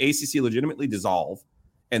legitimate? Can the ACC legitimately dissolve?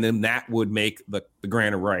 And then that would make the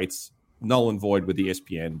grant of rights null and void with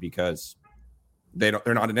ESPN because they're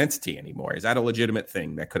not an entity anymore. Is that a legitimate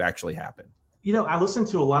thing that could actually happen? I listen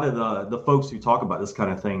to a lot of the folks who talk about this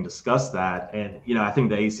kind of thing discuss that. And, I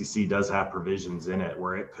think the ACC does have provisions in it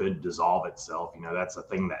where it could dissolve itself. That's a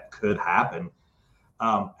thing that could happen.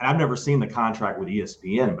 And I've never seen the contract with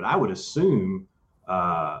ESPN, but I would assume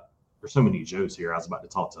there's so many Joes here. I was about to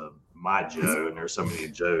talk to my Joe, and there's so many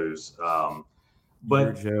Joes.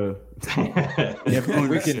 But Joe.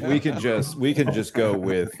 we can just go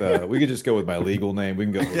with my legal name. We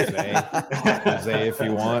can go with Zay if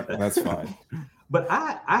you want. That's fine. But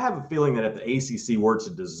I have a feeling that if the ACC were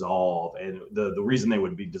to dissolve, and the reason they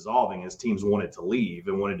would be dissolving is teams wanted to leave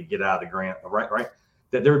and wanted to get out of the grant, right,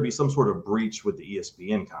 that there would be some sort of breach with the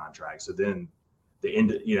ESPN contract. So then the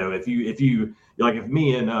end, if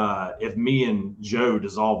me and Joe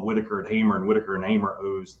dissolve Whitaker and Hamer, and Whitaker and Hamer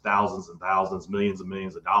owes thousands and thousands, millions and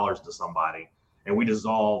millions of dollars to somebody, and we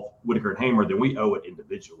dissolve Whitaker and Hamer, then we owe it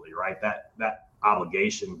individually, right? That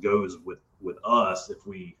obligation goes with us if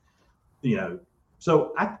we,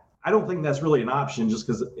 So I don't think that's really an option, just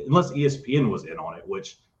because unless ESPN was in on it,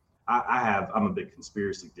 which I'm a big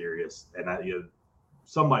conspiracy theorist, and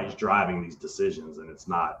somebody's driving these decisions, and it's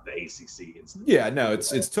not the ACC. Yeah, no, it's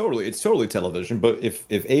totally television. But if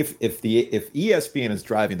ESPN is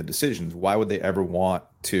driving the decisions, why would they ever want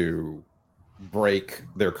to break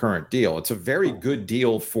their current deal? It's a very good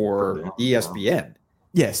deal for ESPN.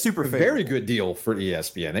 Yeah, super fair. Very good deal for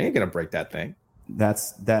ESPN. They ain't gonna break that thing.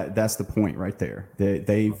 That's the point right there.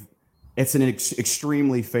 It's an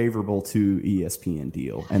extremely favorable to ESPN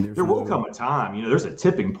deal, and there will come a time. There's a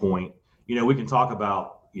tipping point. We can talk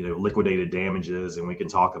about, liquidated damages, and we can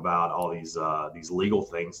talk about all these legal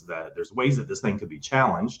things that there's ways that this thing could be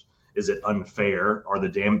challenged. Is it unfair?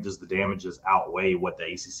 Does the damages outweigh what the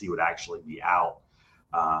ACC would actually be out?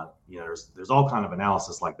 There's all kind of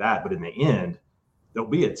analysis like that. But in the end, there'll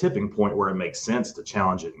be a tipping point where it makes sense to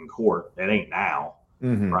challenge it in court. It ain't now,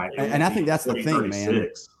 right? And I think that's the thing, man.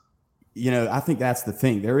 I think that's the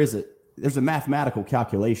thing. There's a mathematical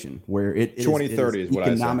calculation where it 2030 is what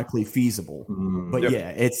economically feasible. But yeah,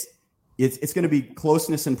 it's going to be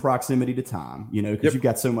closeness and proximity to time, because you've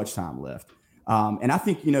got so much time left. And I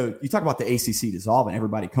think, you talk about the ACC dissolving,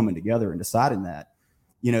 everybody coming together and deciding that,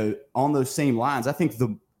 on those same lines, I think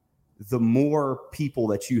the more people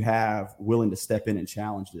that you have willing to step in and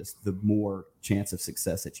challenge this, the more chance of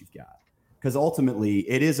success that you've got. Because ultimately,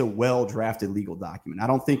 it is a well-drafted legal document. I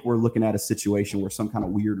don't think we're looking at a situation where some kind of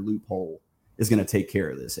weird loophole is going to take care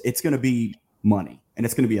of this. It's going to be money, and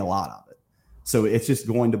it's going to be a lot of it. So it's just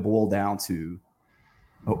going to boil down to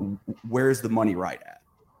where's the money right at?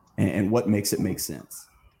 and what makes it make sense.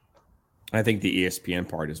 I think the ESPN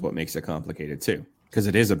part is what makes it complicated too, because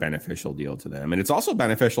it is a beneficial deal to them, and it's also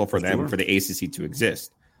beneficial for them for the ACC to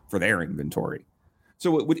exist for their inventory.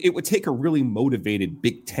 So it would take a really motivated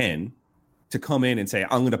Big Ten to come in and say,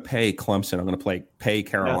 I'm going to pay Clemson, I'm going to pay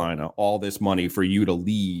Carolina all this money for you to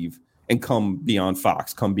leave and come be on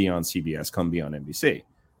Fox, come be on CBS, come be on NBC,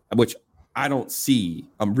 which I don't see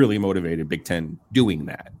a really motivated Big Ten doing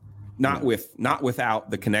that. Not without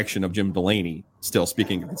the connection of Jim Delaney. Still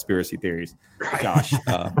speaking of conspiracy theories, Josh.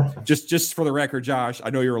 Just for the record, Josh, I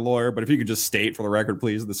know you're a lawyer, but if you could just state for the record,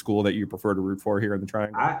 please, the school that you prefer to root for here in the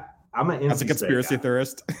Triangle. I'm an NC That's a conspiracy State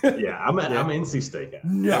theorist. Yeah, I'm an NC State guy.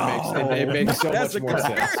 No, it makes so much more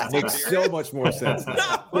sense. It makes so much more sense. Get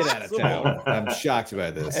out of town. I'm shocked by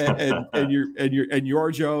this. And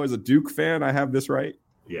your Joe is a Duke fan. I have this right.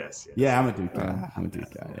 Yes. Yeah, I'm a Duke guy.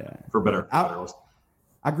 Yeah, for better.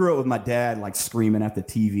 I grew up with my dad like screaming at the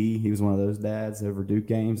TV. He was one of those dads over Duke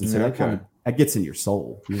games, and so that gets in your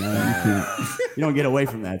soul. You know, you don't get away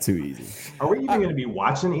from that too easy. Are we even going to be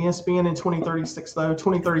watching ESPN in 2036 though?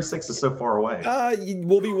 2036 is so far away.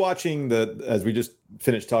 We'll be watching as we just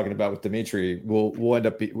finished talking about with Dimitri. We'll end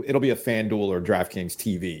up it'll be a FanDuel or DraftKings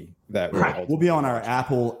TV that we'll be on our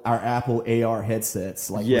Apple AR headsets,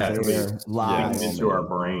 like they're live into our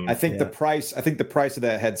brain. I think the price of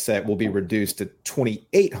that headset will be reduced to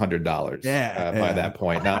 $2,800 by that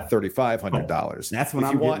point, not $3,500. That's when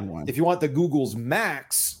I'm getting one. If you want the Google's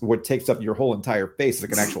Max, what takes up your whole entire face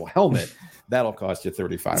like an actual helmet, that'll cost you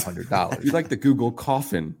 $3,500. If you like the Google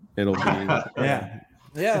coffin, it'll be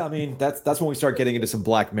Yeah, I mean that's when we start getting into some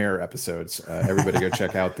Black Mirror episodes. Everybody go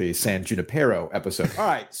check out the San Junipero episode. All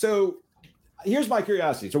right, so here's my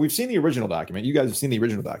curiosity. So we've seen the original document. You guys have seen the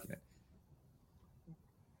original document.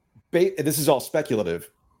 This is all speculative.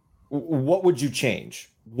 What would you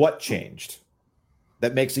change? What changed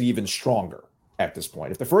that makes it even stronger at this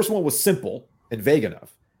point? If the first one was simple and vague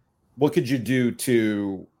enough, what could you do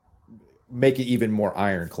to make it even more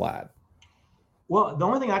ironclad? Well, the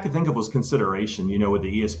only thing I could think of was consideration, with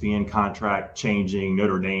the ESPN contract changing,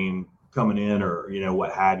 Notre Dame coming in, or,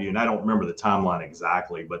 what have you. And I don't remember the timeline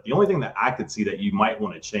exactly, but the only thing that I could see that you might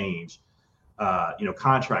want to change,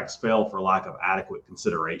 contracts fail for lack of adequate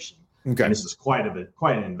consideration. Okay. And this is quite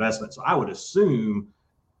an investment. So I would assume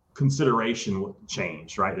consideration would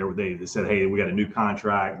change, right? They said, hey, we got a new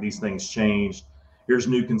contract. These things changed. Here's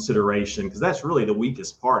new consideration, because that's really the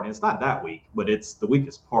weakest part. And it's not that weak, but it's the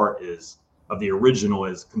weakest part of the original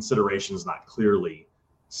is consideration is not clearly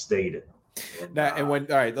stated. All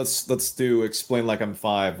right, let's do explain like I'm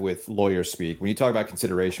five with lawyer speak. When you talk about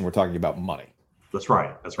consideration, we're talking about money. That's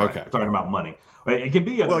right. Okay. We're talking about money. It can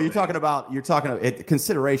be. You're talking about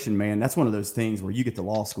consideration, man. That's one of those things where you get to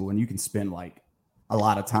law school and you can spend like a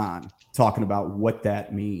lot of time talking about what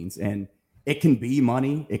that means, and it can be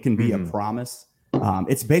money. It can be a promise.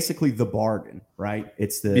 It's basically the bargain, right?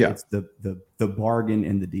 It's the bargain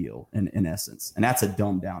in the deal in essence. And that's a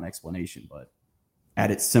dumbed down explanation, but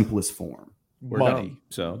at its simplest form. We're money. Dumb,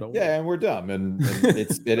 so don't and we're dumb. And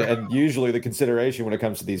and usually the consideration when it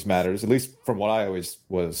comes to these matters, at least from what I always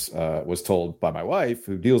was told by my wife,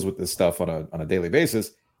 who deals with this stuff on a daily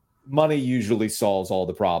basis, money usually solves all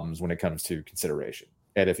the problems when it comes to consideration.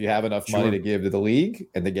 And if you have enough money to give to the league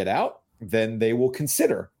and to get out, then they will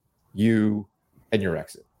consider you and your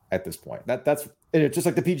exit at this point. That's it's just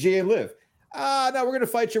like the PGA and Live. No, we're going to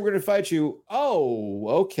fight you. We're going to fight you. Oh,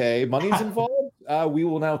 okay. Money's involved. We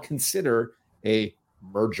will now consider a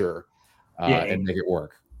merger and make it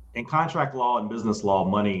work. In contract law and business law,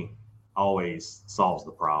 money always solves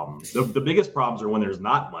the problem. The biggest problems are when there's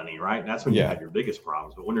not money, right? That's when you have your biggest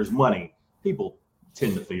problems. But when there's money, people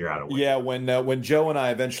tend to figure out a way. Yeah, when Joe and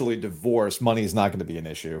I eventually divorce, money is not going to be an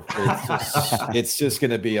issue. It's just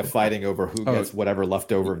going to be a fighting over who gets whatever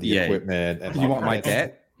left over of the equipment. And you want my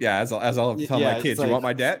debt? Yeah, as I'll tell my kids, you want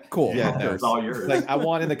my debt? Cool. Yeah, no, it's all yours. Like I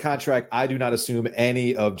want in the contract, I do not assume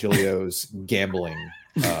any of Giulio's gambling,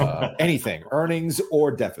 anything, earnings or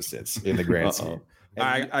deficits in the grand scheme.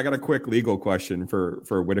 I got a quick legal question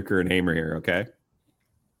for Whitaker and Hamer here. Okay,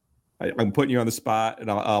 I'm putting you on the spot, and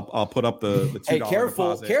I'll put up the $2 Hey,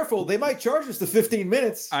 deposit. careful! They might charge us the 15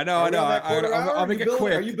 minutes. I know. I'll make it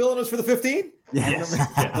quick. Are you billing us for the 15? Yes.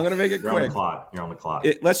 I'm gonna make it quick. You're on the clock.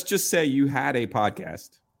 Let's just say you had a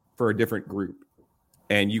podcast for a different group,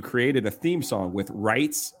 and you created a theme song with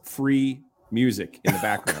rights-free music in the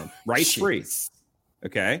background. Rights-free.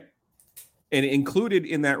 Okay. And included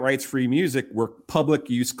in that rights-free music were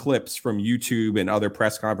public use clips from YouTube and other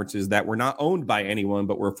press conferences that were not owned by anyone,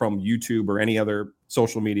 but were from YouTube or any other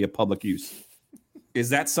social media public use. Is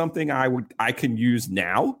that something I can use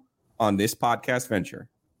now on this podcast venture?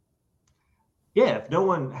 Yeah, if no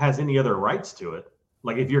one has any other rights to it,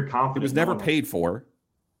 like if you're confident, It was never paid for.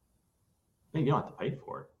 You don't have to pay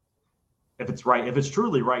for it. If it's right, if it's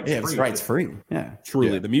truly rights free. It's rights free. Yeah.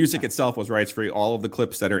 Truly. The music itself was rights free. All of the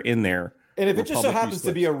clips that are in there. And if it just so happens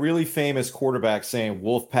to be a really famous quarterback saying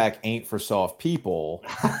Wolfpack ain't for soft people,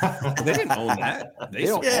 they didn't own that. They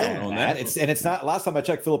don't own that. It's not. Last time I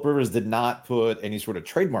checked, Philip Rivers did not put any sort of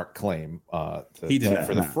trademark claim for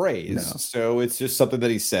the phrase. No. So it's just something that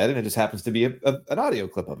he said, and it just happens to be an audio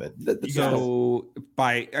clip of it. So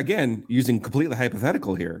by again using completely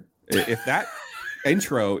hypothetical here, if that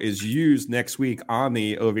intro is used next week on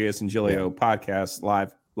the Ovius and Giglio podcast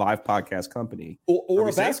live podcast company, or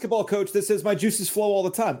a basketball coach that says my juices flow all the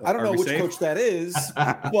time. I don't know which coach that is,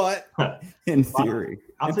 but in theory,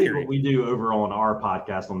 I'll tell you what we do over on our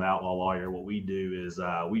podcast on the Outlaw Lawyer. What we do is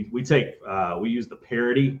we use the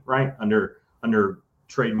parody right under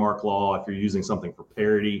trademark law. If you're using something for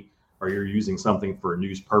parody or you're using something for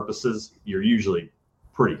news purposes, you're usually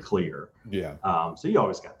pretty clear. Yeah. So you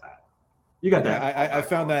always got that. You got that. I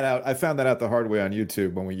found that out. I found that out the hard way on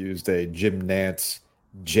YouTube when we used a Jim Nantz,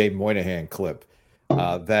 Jay Moynihan clip.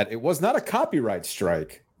 That it was not a copyright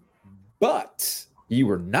strike, but you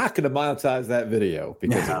were not going to monetize that video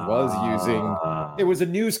because it was a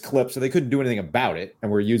news clip, so they couldn't do anything about it,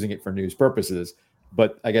 and we're using it for news purposes.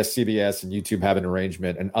 But I guess CBS and YouTube have an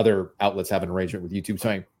arrangement, and other outlets have an arrangement with YouTube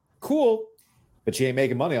saying, "Cool, but you ain't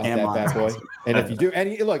making money off that bad boy." And if you do,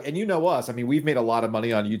 and look, and you know us, I mean, we've made a lot of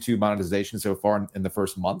money on YouTube monetization so far in the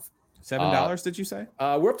first month. $7, did you say?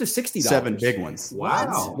 We're up to $60. 7 big ones.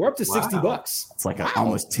 Wow. We're up to $60. It's like an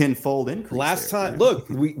almost tenfold increase. Last time, look,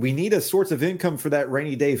 we need a source of income for that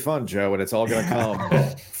rainy day fund, Joe, and it's all going to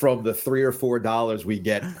come from the $3 or $4 we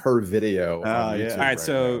get per video. All right,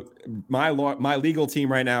 so my legal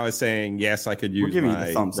team right now is saying yes, I could use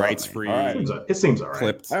my rights free. It seems all right.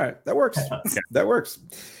 Clipped. All right, that works. That works.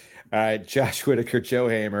 All right, Josh Whitaker, Joe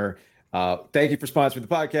Hamer. Thank you for sponsoring the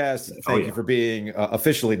podcast. Thank you for being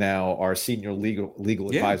officially now our senior legal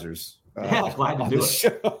advisors. Glad to do it.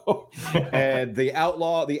 Show. And the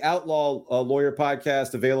Outlaw Lawyer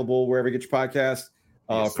podcast available wherever you get your podcast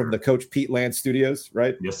from the Coach Pete Land Studios,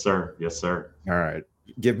 right? Yes, sir. All right.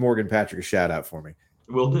 Give Morgan Patrick a shout out for me.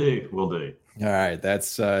 Will do. All right.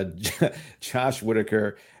 That's Josh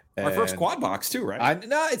Whitaker. Our first quad box too, right?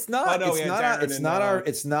 No, it's not. It's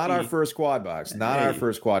not our first quad box. Not our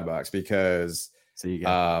first quad box because we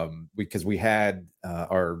had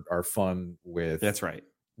our fun with that's right.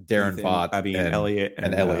 Darren Ethan, Bott and Elliot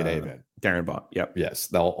and Elliot Avon. Darren Bott. Yep.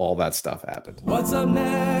 Yes. All that stuff happened. What's up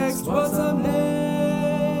next?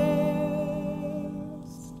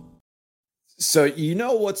 So you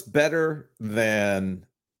know what's better than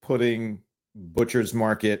putting Butcher's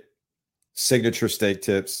Market signature steak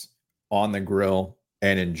tips on the grill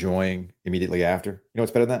and enjoying immediately after? You know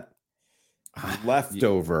what's better than that?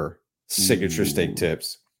 Leftover signature steak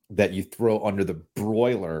tips that you throw under the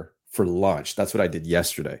broiler for lunch. That's what I did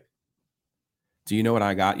yesterday. Do you know what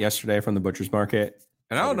I got yesterday from the Butcher's Market?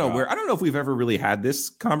 And I don't know if we've ever really had this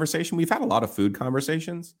conversation. We've had a lot of food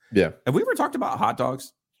conversations. Yeah. Have we ever talked about hot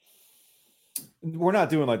dogs? We're not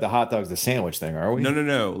doing like the hot dogs, the sandwich thing, are we?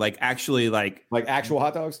 No. Like actually like actual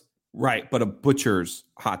hot dogs? Right, but a butcher's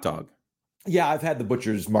hot dog. Yeah, I've had the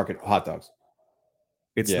Butcher's Market hot dogs.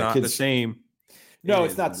 It's not the same. No,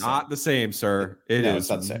 it's not the same, sir. It is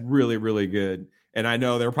really, really good. And I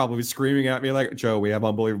know they're probably screaming at me like, Joe, we have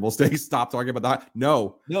unbelievable steaks. Stop talking about that.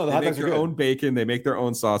 No, the hot they dogs make are their good. own bacon. They make their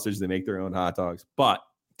own sausage. They make their own hot dogs. But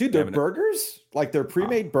dude, they're burgers? Like they're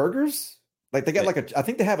pre-made burgers? Like they got I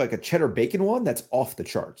think they have like a cheddar bacon one that's off the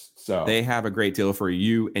charts. So they have a great deal for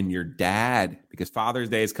you and your dad because Father's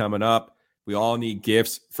Day is coming up. We all need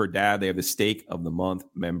gifts for dad. They have the Steak of the Month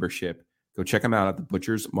membership. Go check them out at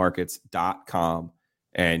thebutchersmarkets.com.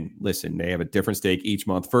 And listen, they have a different steak each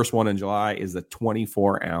month. First one in July is the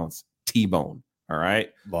 24-ounce T-bone. All right.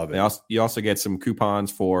 Love it. You also get some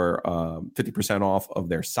coupons for 50% off of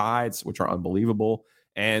their sides, which are unbelievable.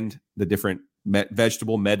 And the different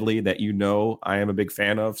vegetable medley that I am a big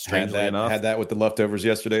fan of, strangely enough. Had that with the leftovers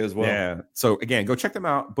yesterday as well. Yeah. So again, go check them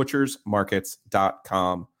out,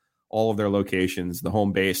 butchersmarkets.com. All of their locations, the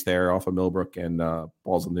home base there off of Millbrook and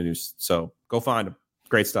Balls on the News. So go find them.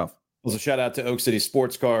 Great stuff. Well, a shout out to Oak City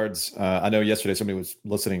Sports Cards. I know yesterday somebody was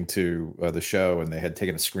listening to the show and they had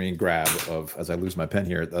taken a screen grab of, as I lose my pen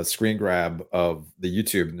here, a screen grab of the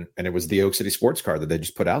YouTube, and it was the Oak City Sports Card that they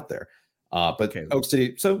just put out there. Oak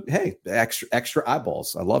City, so hey, extra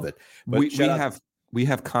eyeballs. I love it. But we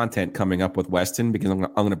have content coming up with Weston because I'm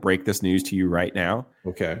going to break this news to you right now.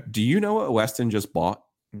 Okay. Do you know what Weston just bought?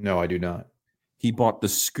 No, I do not. He bought the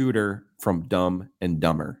scooter from Dumb and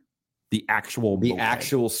Dumber. The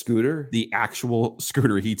actual scooter? The actual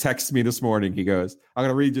scooter. He texted me this morning. He goes, I'm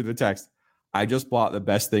going to read you the text. I just bought the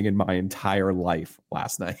best thing in my entire life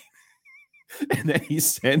last night. And then he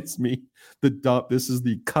sends me this is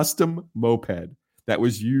the custom moped that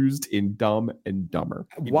was used in Dumb and Dumber.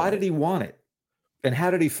 Why did he want it? And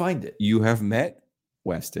how did he find it? You have met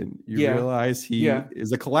Weston. You realize he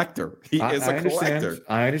is a collector. He is a collector.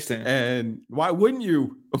 I understand. And why wouldn't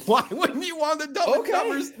you? Why wouldn't you want the Dumb and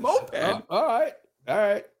Dumber's moped? All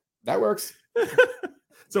right. That works.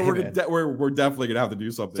 So we're definitely gonna have to do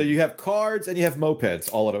something. So you have cards and you have mopeds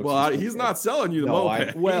all at OC. Well, he's not selling you the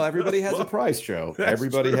moped. Everybody has a price, Joe.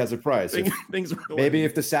 Everybody has a price. Maybe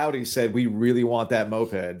if the Saudis said we really want that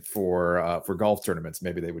moped for golf tournaments,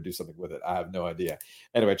 maybe they would do something with it. I have no idea.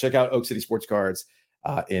 Anyway, check out Oak City Sports Cards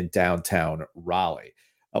in downtown Raleigh.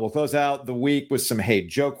 We'll close out the week with some Hey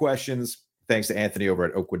Joe questions. Thanks to Anthony over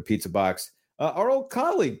at Oakwood Pizza Box. Our old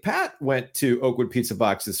colleague, Pat, went to Oakwood Pizza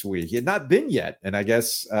Box this week. He had not been yet. And I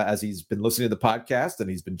guess as he's been listening to the podcast and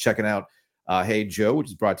he's been checking out Hey Joe, which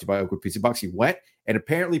is brought to you by Oakwood Pizza Box, he went. And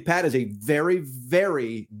apparently Pat is a very,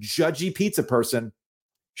 very judgy pizza person.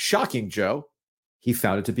 Shocking, Joe. He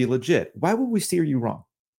found it to be legit. Why would we steer you wrong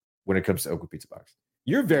when it comes to Oakwood Pizza Box?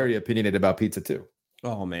 You're very opinionated about pizza, too.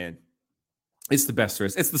 Oh, man. It's the best there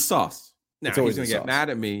is. It's the sauce. Now, he's going to get mad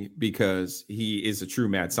at me because he is a true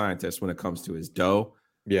mad scientist when it comes to his dough.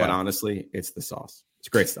 Yeah. But honestly, it's the sauce. It's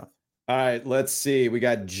great stuff. All right, let's see. We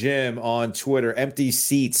got Jim on Twitter. Empty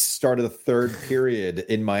seats, start of the third period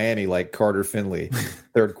in Miami, like Carter Finley,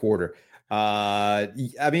 third quarter. I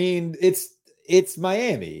mean, it's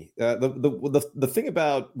Miami. The thing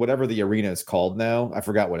about whatever the arena is called now, I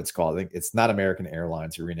forgot what it's called. I think it's not American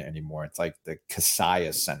Airlines Arena anymore. It's like the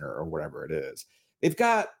Kaseya Center or whatever it is. They've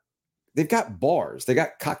got bars. They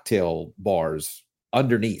got cocktail bars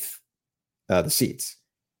underneath the seats.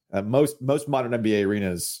 Most modern NBA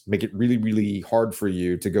arenas make it really, really hard for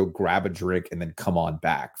you to go grab a drink and then come on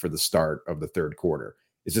back for the start of the third quarter.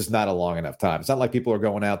 It's just not a long enough time. It's not like people are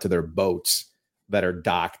going out to their boats that are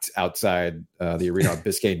docked outside the arena on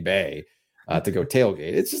Biscayne Bay to go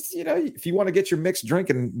tailgate. It's just, if you want to get your mixed drink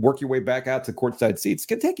and work your way back out to courtside seats, it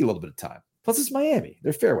can take you a little bit of time. Plus, it's Miami.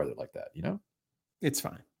 They're fair weather like that, It's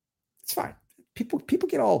fine. It's fine. People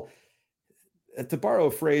get all, to borrow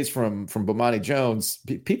a phrase from Bomani Jones,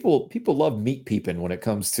 people love meat peeping when it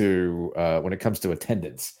comes to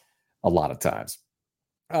attendance a lot of times.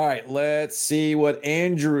 All right, let's see what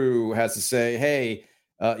Andrew has to say. Hey,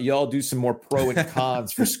 y'all do some more pro and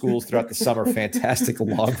cons for schools throughout the summer. Fantastic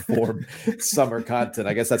long form summer content.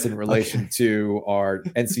 I guess that's in relation to our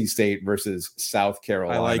NC State versus South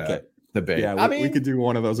Carolina. I like it. Debate. Yeah, we could do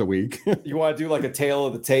one of those a week. You want to do like a tale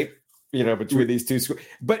of the tape? Between these two schools.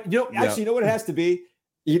 But, actually, you know what it has to be?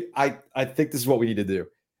 I think this is what we need to do.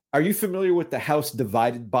 Are you familiar with the House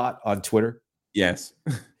Divided bot on Twitter? Yes.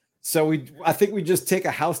 So I think we just take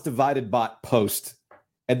a House Divided bot post,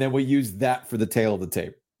 and then we use that for the tale of the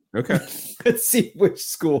tape. Okay. Let's see which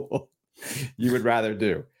school you would rather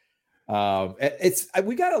do.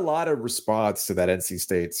 We got a lot of response to that NC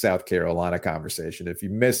State South Carolina conversation. If you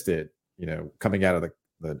missed it, coming out of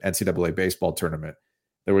the NCAA baseball tournament,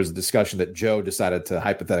 there was a discussion that Joe decided to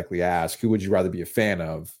hypothetically ask, who would you rather be a fan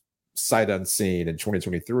of, sight unseen in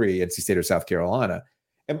 2023, NC State or South Carolina?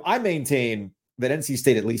 And I maintain that NC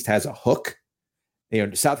State at least has a hook.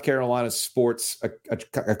 South Carolina's sports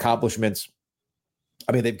accomplishments,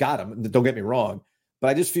 I mean, they've got them. Don't get me wrong.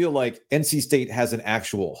 But I just feel like NC State has an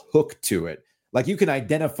actual hook to it. Like you can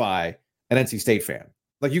identify an NC State fan.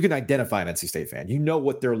 Like you can identify an NC State fan. You know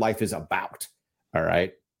what their life is about. All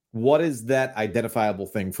right. What is that identifiable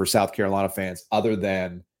thing for South Carolina fans other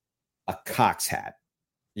than a Cox hat?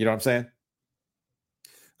 You know what I'm saying?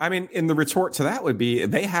 I mean, and the retort to that would be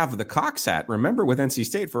they have the Cox hat. Remember with NC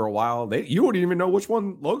State for a while, you wouldn't even know which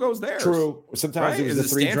one logo's theirs. True. Sometimes it was the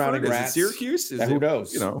three drowning rats. Is it Syracuse? Who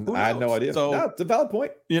knows? I had no idea. So, no, it's a valid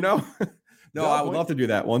point. No, I would love to do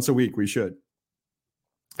that once a week. We should.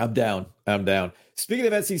 I'm down. Speaking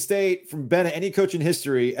of NC State, from Bennett, any coach in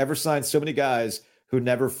history ever signed so many guys who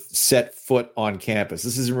never set foot on campus?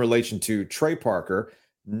 This is in relation to Trey Parker,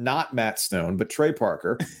 not Matt Stone, but Trey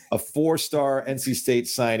Parker, a 4-star NC State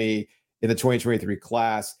signee in the 2023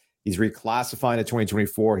 class. He's reclassifying to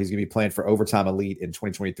 2024. He's going to be playing for overtime elite in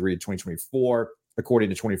 2023 and 2024, according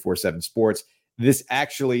to 24/7 Sports. This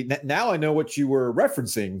actually, now I know what you were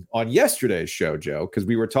referencing on yesterday's show, Joe, because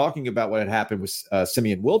we were talking about what had happened with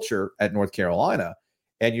Simeon Wilcher at North Carolina.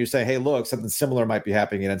 And you say, hey, look, something similar might be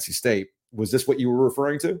happening at NC State. Was this what you were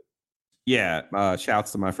referring to? Yeah.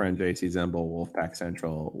 Shouts to my friend JC Zembel, Wolfpack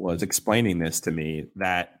Central, was explaining this to me,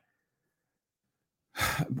 that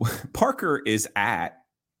Parker is at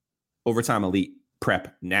Overtime Elite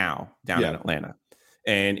Prep now down in Atlanta.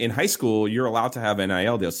 And in high school, you're allowed to have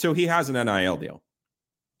NIL deals. So he has an NIL deal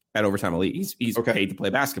at Overtime Elite. He's paid to play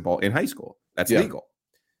basketball in high school. That's legal.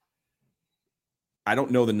 I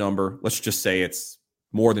don't know the number. Let's just say it's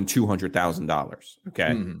more than $200,000. Okay.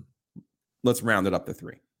 Mm-hmm. Let's round it up to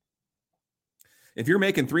 3. If you're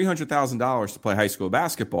making $300,000 to play high school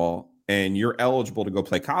basketball and you're eligible to go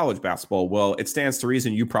play college basketball, well, it stands to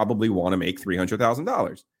reason you probably want to make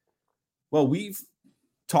 $300,000. Well, we've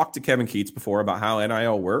talked to Kevin Keats before about how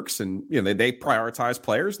NIL works, and they prioritize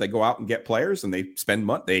players. They go out and get players, and they spend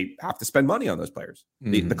money. They have to spend money on those players.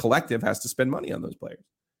 Mm-hmm. The collective has to spend money on those players.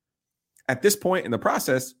 At this point in the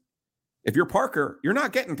process, if you're Parker, you're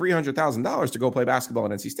not getting $300,000 to go play basketball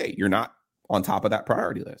at NC State. You're not on top of that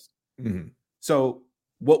priority list. Mm-hmm. So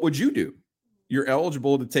what would you do? You're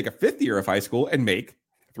eligible to take a 5th year of high school and make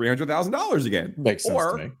 $300,000 again. Makes sense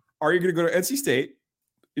to me. Are you going to go to NC State,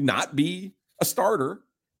 not be a starter,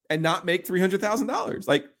 and not make $300,000?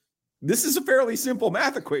 Like, this is a fairly simple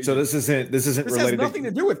math equation. So this isn't related. This has nothing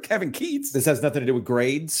to do with Kevin Keats. This has nothing to do with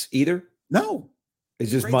grades either. No, it's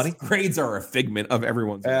just money. Grades are a figment of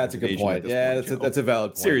everyone's. That's a good point. Yeah, that's a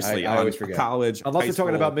valid point. Seriously, I always forget. College, unless we're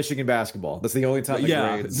talking about Michigan basketball. That's the only time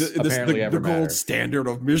grades apparently ever matter. The gold standard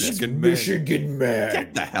of Michigan. Michigan man.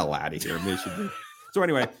 Get the hell out of here, Michigan. So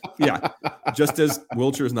anyway, just as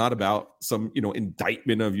Wilcher is not about some,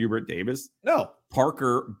 indictment of Hubert Davis. No.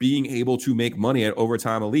 Parker being able to make money at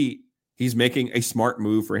Overtime Elite, he's making a smart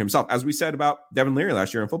move for himself. As we said about Devin Leary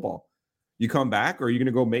last year in football, you come back, or are you going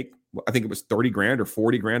to go make, I think it was $30,000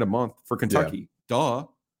 or $40,000 a month for Kentucky? Yeah. Duh.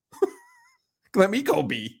 Let me go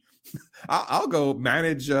be. I'll go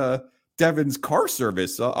manage Devin's car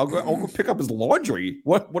service. I'll go pick up his laundry.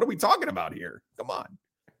 What are we talking about here? Come on.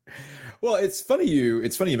 Well, it's funny you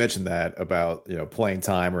mentioned that about playing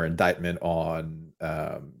time or indictment on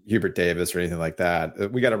Hubert Davis or anything like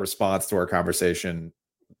that. We got a response to our conversation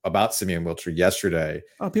about Simeon Wilcher yesterday.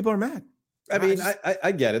 Oh, people are mad. I mean,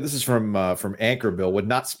 I get it. This is from Anchor Bill. Would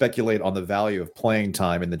not speculate on the value of playing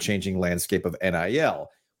time in the changing landscape of NIL.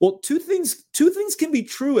 Well, two things can be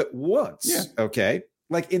true at once. Yeah. Okay.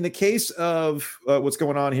 Like in the case of what's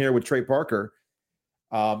going on here with Trey Parker.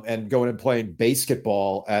 And going and playing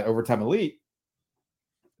basketball at Overtime Elite,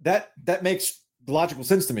 that makes logical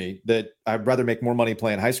sense to me that I'd rather make more money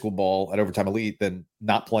playing high school ball at Overtime Elite than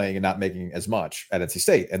not playing and not making as much at NC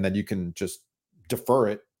State. And then you can just defer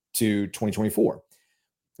it to 2024.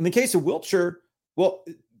 In the case of Wilcher, well,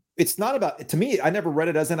 it's not about, to me, I never read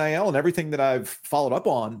it as NIL, and everything that I've followed up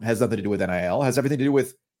on has nothing to do with NIL, has everything to do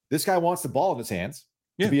with this guy wants the ball in his hands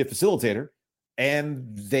to be a facilitator. And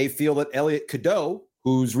they feel that Elliot Cadeau,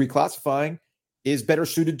 who's reclassifying, is better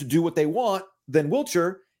suited to do what they want than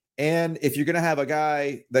Wilcher. And if you're going to have a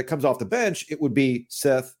guy that comes off the bench, it would be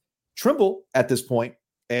Seth Trimble at this point,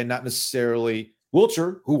 and not necessarily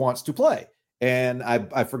Wilcher, who wants to play. And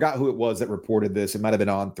I forgot who it was that reported this. It might have been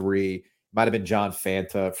On3. It might have been John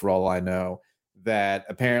Fanta, for all I know, that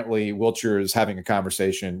apparently Wilcher is having a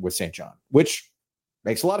conversation with St. John, which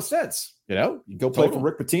makes a lot of sense. You go play for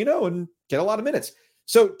Rick Pitino and get a lot of minutes.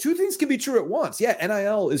 So two things can be true at once. Yeah,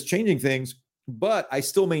 NIL is changing things, but I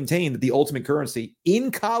still maintain that the ultimate currency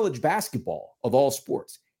in college basketball of all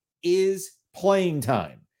sports is playing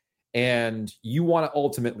time. And you want to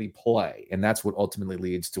ultimately play. And that's what ultimately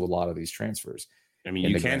leads to a lot of these transfers. I mean,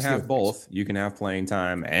 you can have both. You can have playing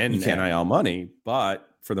time and NIL money. But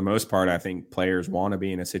for the most part, I think players want to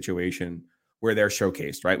be in a situation where they're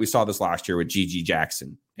showcased, right? We saw this last year with Gigi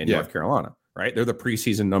Jackson in North Carolina, right? They're the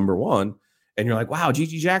preseason number one. And you're like, wow,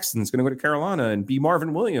 Gigi Jackson's going to go to Carolina and be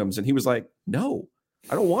Marvin Williams. And he was like, no,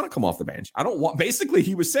 I don't want to come off the bench. Basically,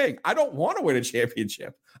 he was saying, I don't want to win a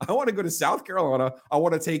championship. I want to go to South Carolina. I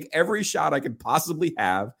want to take every shot I could possibly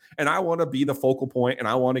have. And I want to be the focal point, and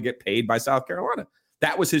I want to get paid by South Carolina.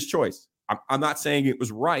 That was his choice. I'm not saying it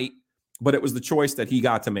was right, but it was the choice that he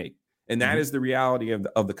got to make. And that is the reality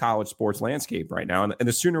of the college sports landscape right now. And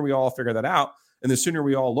the sooner we all figure that out, and the sooner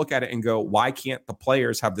we all look at it and go, why can't the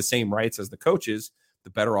players have the same rights as the coaches, the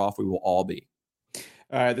better off we will all be.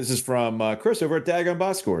 All right, this is from Chris over at Dagon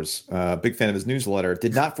Box Scores. Big fan of his newsletter.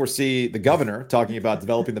 Did not foresee the governor talking about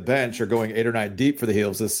developing the bench or going 8 or 9 deep for the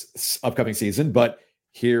Heels this upcoming season, but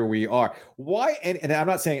here we are. Why? And I'm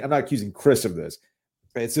not accusing Chris of this.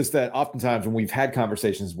 It's just that oftentimes when we've had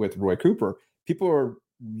conversations with Roy Cooper, people are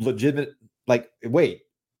legitimate, like, wait,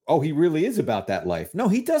 oh, he really is about that life. No,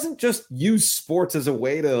 he doesn't just use sports as a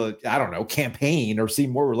way to, I don't know, campaign or seem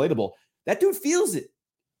more relatable. That dude feels it.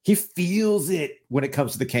 He feels it when it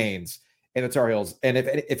comes to the Canes and the Tar Heels. And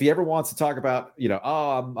if he ever wants to talk about,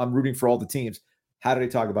 I'm rooting for all the teams, How did he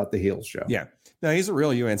talk about the heels, Joe? Yeah. No, he's a real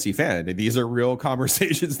UNC fan. And these are real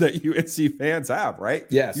conversations that UNC fans have, right?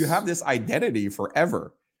 Yes. You have this identity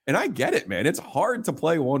forever. And I get it, man. It's hard to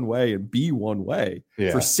play one way and be one way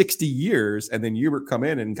for 60 years. And then you come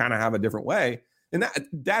in and kind of have a different way. And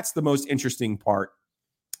that's the most interesting part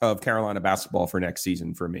of Carolina basketball for next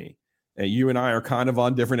season for me. And you and I are kind of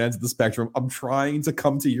on different ends of the spectrum. I'm trying to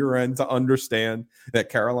come to your end to understand that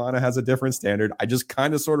Carolina has a different standard. I just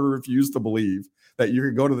kind of sort of refuse to believe that you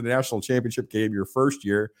could go to the national championship game your first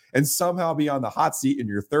year and somehow be on the hot seat in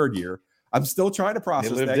your third year. I'm still trying to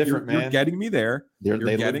process that. You're getting me there. You're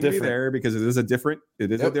getting me there because it is a different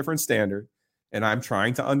standard. And I'm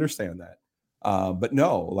trying to understand that. But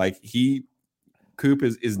no, like Coop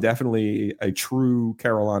is definitely a true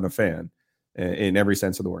Carolina fan in every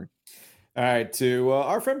sense of the word. All right, to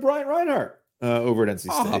our friend Brian Reinhardt over at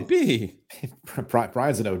NC State.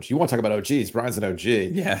 Brian's an OG. You want to talk about OGs? Brian's an OG.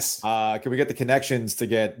 Yes. Can we get the connections to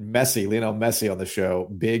get Lionel Messi on the show?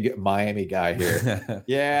 Big Miami guy here.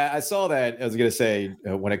 Yeah, I saw that. I was going to say,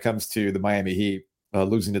 when it comes to the Miami Heat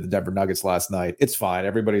losing to the Denver Nuggets last night, it's fine.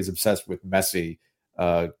 Everybody's obsessed with Messi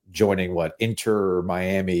joining Inter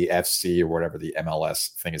Miami FC or whatever the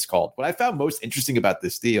MLS thing is called. What I found most interesting about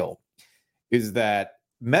this deal is that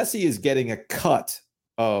Messi is getting a cut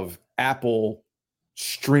of Apple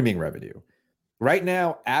streaming revenue. Right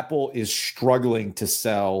now, Apple is struggling to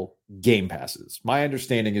sell Game Passes. My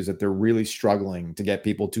understanding is that they're really struggling to get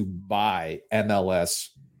people to buy MLS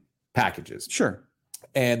packages. Sure.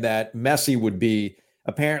 And that Messi would be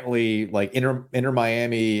apparently Inter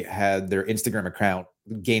Miami had their Instagram account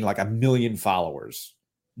gain 1 million followers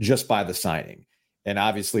just by the signing. And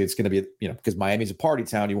obviously it's going to be, because Miami's a party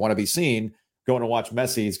town, you want to be seen. Going to watch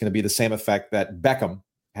Messi is going to be the same effect that Beckham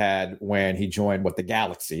had when he joined the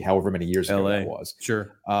Galaxy, however many years ago that was.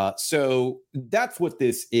 Sure. So that's what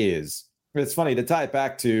this is. It's funny to tie it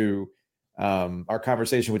back to our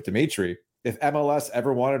conversation with Dimitri. If MLS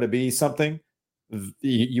ever wanted to be something,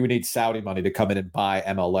 you would need Saudi money to come in and buy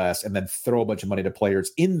MLS and then throw a bunch of money to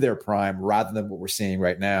players in their prime rather than what we're seeing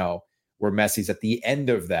right now, where Messi's at the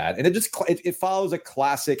end of that. And it follows a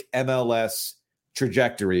classic MLS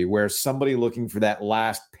trajectory where somebody looking for that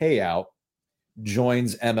last payout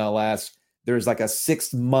joins MLS. There's a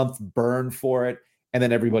 6-month burn for it, and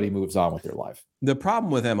then everybody moves on with their life. The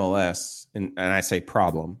problem with MLS, and I say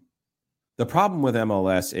problem, the problem with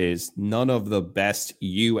MLS is none of the best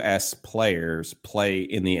U.S. players play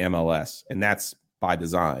in the MLS, and that's by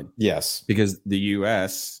design. Yes. Because the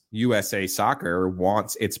USA Soccer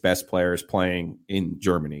wants its best players playing in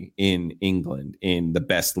Germany, in England, in the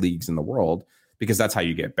best leagues in the world, because that's how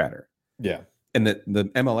you get better. Yeah. And the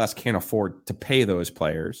MLS can't afford to pay those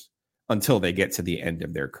players until they get to the end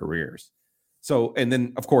of their careers. So, and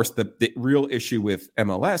then, of course, the real issue with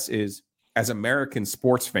MLS is, as American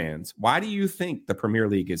sports fans, why do you think the Premier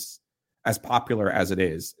League is as popular as it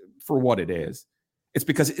is for what it is? It's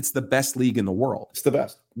because it's the best league in the world. It's the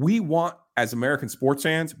best. We want, as American sports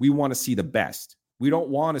fans, we want to see the best. We don't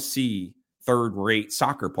want to see third-rate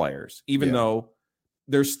soccer players, even though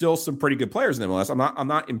there's still some pretty good players in the MLS. I'm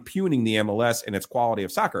not impugning the MLS and its quality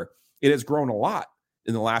of soccer. It has grown a lot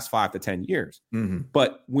in the last 5 to 10 years. Mm-hmm.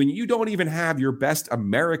 But when you don't even have your best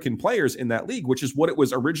American players in that league, which is what it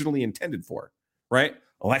was originally intended for, right?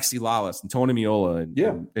 Alexi Lalas and Tony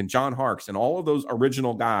Miola and John Harkes and all of those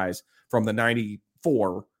original guys from the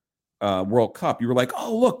 94 World Cup. You were like,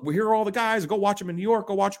 oh, look, here are all the guys. Go watch them in New York.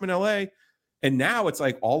 Go watch them in LA. And now it's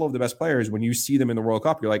all of the best players, when you see them in the World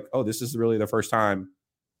Cup, you're like, oh, this is really the first time.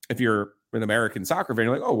 If you're an American soccer fan,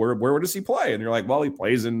 you're like, oh, where does he play? And you're like, well, he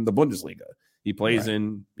plays in the Bundesliga. He plays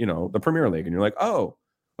in, the Premier League. And you're like, oh,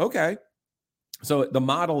 okay. So the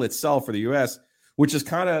model itself for the U.S., which is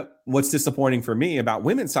kind of what's disappointing for me about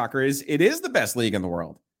women's soccer, is it is the best league in the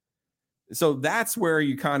world. So that's where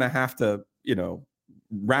you kind of have to,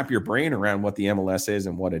 wrap your brain around what the MLS is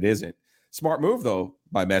and what it isn't. Smart move, though,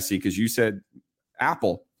 by Messi, because you said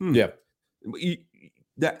Apple. Yeah.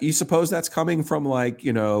 You suppose that's coming from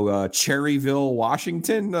Cherryville,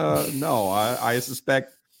 Washington? No, I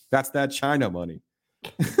suspect that's that China money.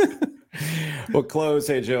 We'll close,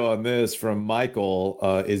 hey, Joe, on this from Michael.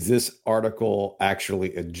 Is this article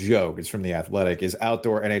actually a joke? It's from The Athletic. Is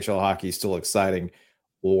outdoor NHL hockey still exciting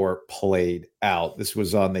or played out? This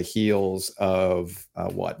was on the heels of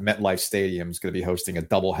MetLife Stadium is going to be hosting a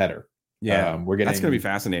doubleheader. Yeah, that's going to be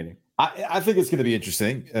fascinating. I think it's going to be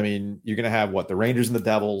interesting. I mean, you're going to have the Rangers and the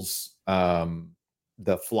Devils,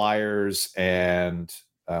 the Flyers, and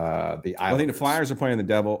the Islanders. I think the Flyers are playing the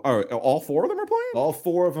Devil. Oh, all four of them are playing? All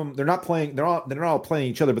four of them. They're not playing. They're not all playing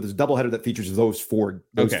each other, but there's a doubleheader that features those four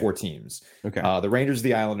teams. Okay. The Rangers,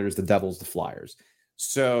 the Islanders, the Devils, the Flyers.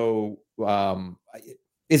 So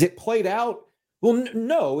is it played out? Well,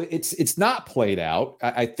 no, it's not played out.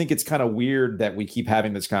 I think it's kind of weird that we keep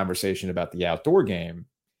having this conversation about the outdoor game.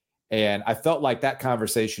 And I felt like that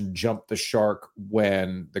conversation jumped the shark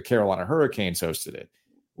when the Carolina Hurricanes hosted it.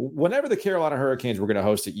 Whenever the Carolina Hurricanes were going to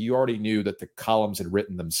host it, you already knew that the columns had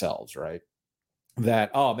written themselves, right? That,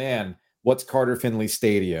 oh man, what's Carter Finley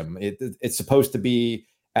Stadium? It's supposed to be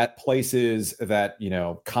at places that,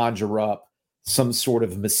 conjure up some sort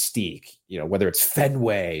of mystique, whether it's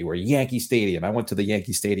Fenway or Yankee Stadium. I went to the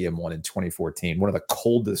Yankee Stadium one in 2014, one of the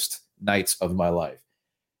coldest nights of my life.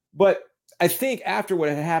 But I think after what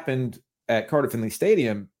had happened at Carter Finley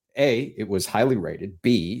Stadium, A, it was highly rated.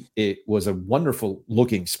 B, it was a wonderful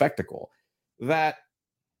looking spectacle. That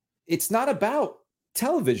it's not about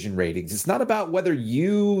television ratings. It's not about whether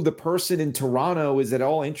you, the person in Toronto, is at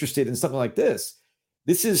all interested in something like this.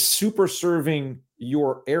 This is super serving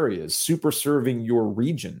your areas, super serving your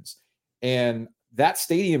regions. And that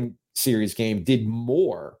Stadium Series game did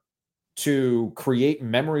more to create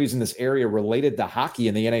memories in this area related to hockey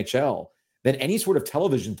in the NHL than any sort of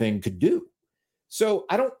television thing could do. So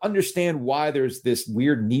I don't understand why there's this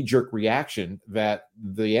weird knee-jerk reaction that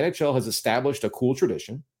the NHL has established a cool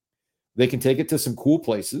tradition. They can take it to some cool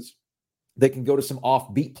places. They can go to some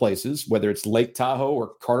offbeat places, whether it's Lake Tahoe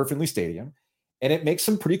or Carter Finley Stadium, and it makes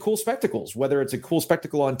some pretty cool spectacles. Whether it's a cool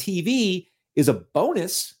spectacle on TV is a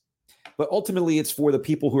bonus, but ultimately it's for the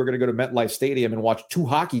people who are going to go to MetLife Stadium and watch 2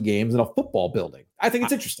 hockey games in a football building. I think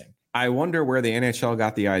it's interesting. I wonder where the NHL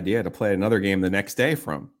got the idea to play another game the next day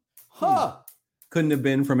from. Couldn't have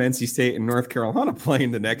been from NC State and North Carolina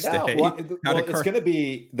playing the next day. Well, it's going to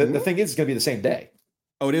be the thing is it's going to be the same day.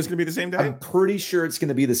 Oh, it is going to be the same day? I'm pretty sure it's going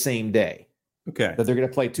to be the same day. Okay. That they're going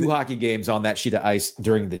to play 2 hockey games on that sheet of ice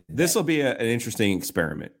during the day. This will be an interesting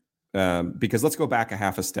experiment because let's go back a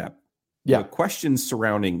half a step. Yeah. The questions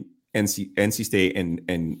surrounding NC State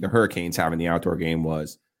and the Hurricanes having the outdoor game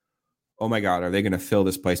was, oh my God, are they going to fill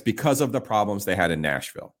this place because of the problems they had in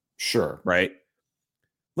Nashville? Sure. Right?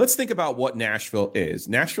 Let's think about what Nashville is.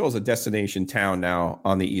 Nashville is a destination town now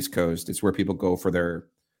on the East Coast. It's where people go for their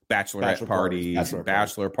bachelor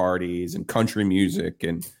parties and country music.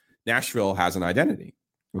 And Nashville has an identity.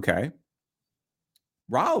 Okay.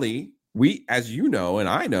 Raleigh, as you know, and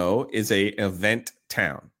I know, is a event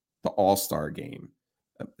town, the All-Star game,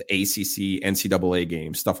 the ACC, NCAA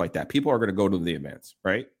game, stuff like that. People are going to go to the events,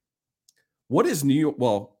 right? What is New York?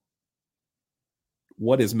 Well,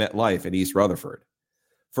 what is MetLife at East Rutherford?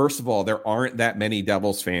 First of all, there aren't that many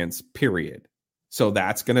Devils fans, period. So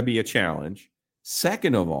that's going to be a challenge.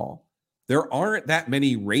 Second of all, there aren't that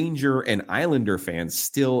many Ranger and Islander fans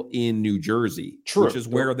still in New Jersey, which is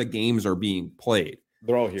where the games are being played.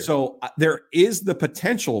 They're all here. So there is the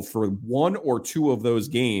potential for 1 or 2 of those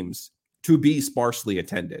games to be sparsely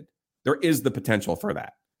attended. There is the potential for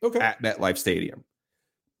that at MetLife Stadium.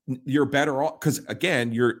 You're better off because,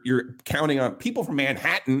 again, you're counting on people from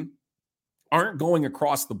Manhattan aren't going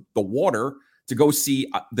across the water to go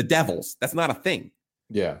see the Devils. That's not a thing.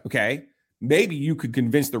 Yeah. Okay. Maybe you could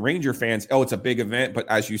convince the Ranger fans, oh, it's a big event. But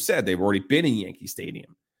as you said, they've already been in Yankee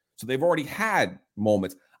Stadium. So they've already had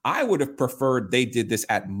moments. I would have preferred they did this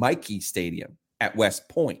at Mikey Stadium at West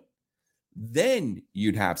Point. Then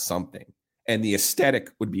you'd have something. And the aesthetic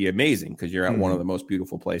would be amazing because you're at one of the most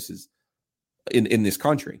beautiful places in this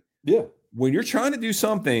country. Yeah. When you're trying to do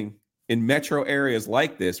something in metro areas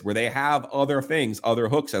like this, where they have other things, other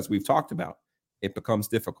hooks, as we've talked about, it becomes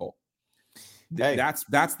difficult. Hey.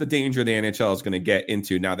 That's the danger the NHL is going to get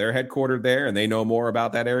into. Now, they're headquartered there, and they know more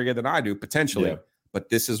about that area than I do, potentially. Yeah. But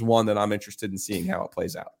this is one that I'm interested in seeing how it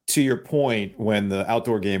plays out. To your point, when the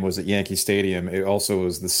outdoor game was at Yankee Stadium, it also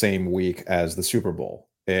was the same week as the Super Bowl.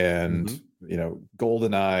 And, Gold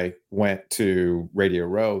and I went to Radio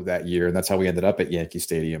Row that year, and that's how we ended up at Yankee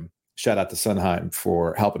Stadium. Shout out to Sunheim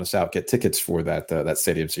for helping us out get tickets for that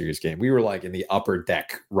Stadium Series game. We were like in the upper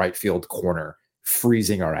deck, right field corner,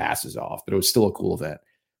 freezing our asses off, but it was still a cool event.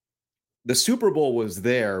 The Super Bowl was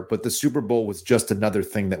there, but the Super Bowl was just another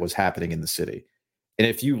thing that was happening in the city. And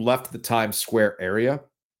if you left the Times Square area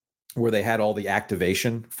where they had all the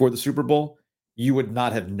activation for the Super Bowl, you would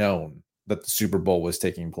not have known that the Super Bowl was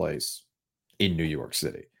taking place in New York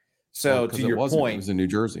City. So to your point, it was in New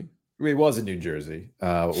Jersey. It was in New Jersey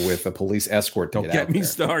with a police escort. Don't get me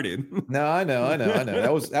started. No, I know.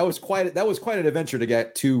 That was quite an adventure to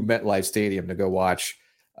get to MetLife Stadium to go watch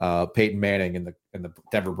Peyton Manning and the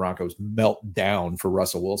Denver Broncos melt down for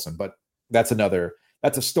Russell Wilson. But that's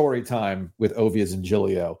a story time with Ovias and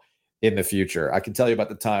Giglio in the future. I can tell you about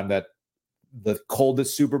the time that the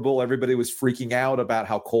coldest Super Bowl, everybody was freaking out about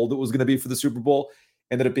how cold it was going to be for the Super Bowl.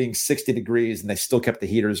 ended up being 60 degrees and they still kept the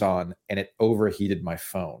heaters on, and it overheated my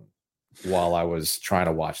phone while I was trying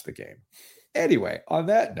to watch the game. Anyway, on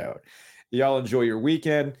that note, y'all enjoy your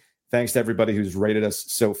weekend. Thanks to everybody who's rated us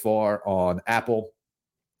so far on Apple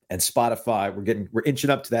and Spotify. We're inching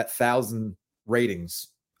up to that 1,000 ratings.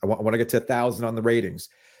 I want to get to 1,000 on the ratings.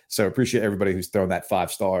 So appreciate everybody who's thrown that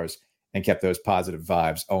 5 stars and kept those positive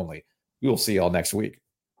vibes only. We will see y'all next week.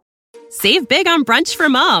 Save big on brunch for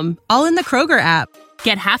mom, all in the Kroger app.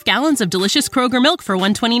 Get half gallons of delicious Kroger milk for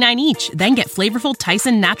 $1.29 each. Then get flavorful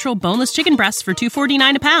Tyson natural boneless chicken breasts for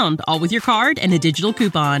 $2.49 a pound, all with your card and a digital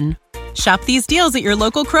coupon. Shop these deals at your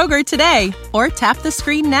local Kroger today, or tap the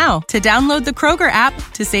screen now to download the Kroger app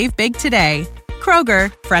to save big today.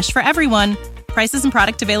 Kroger, fresh for everyone. Prices and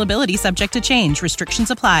product availability subject to change.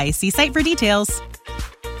 Restrictions apply. See site for details.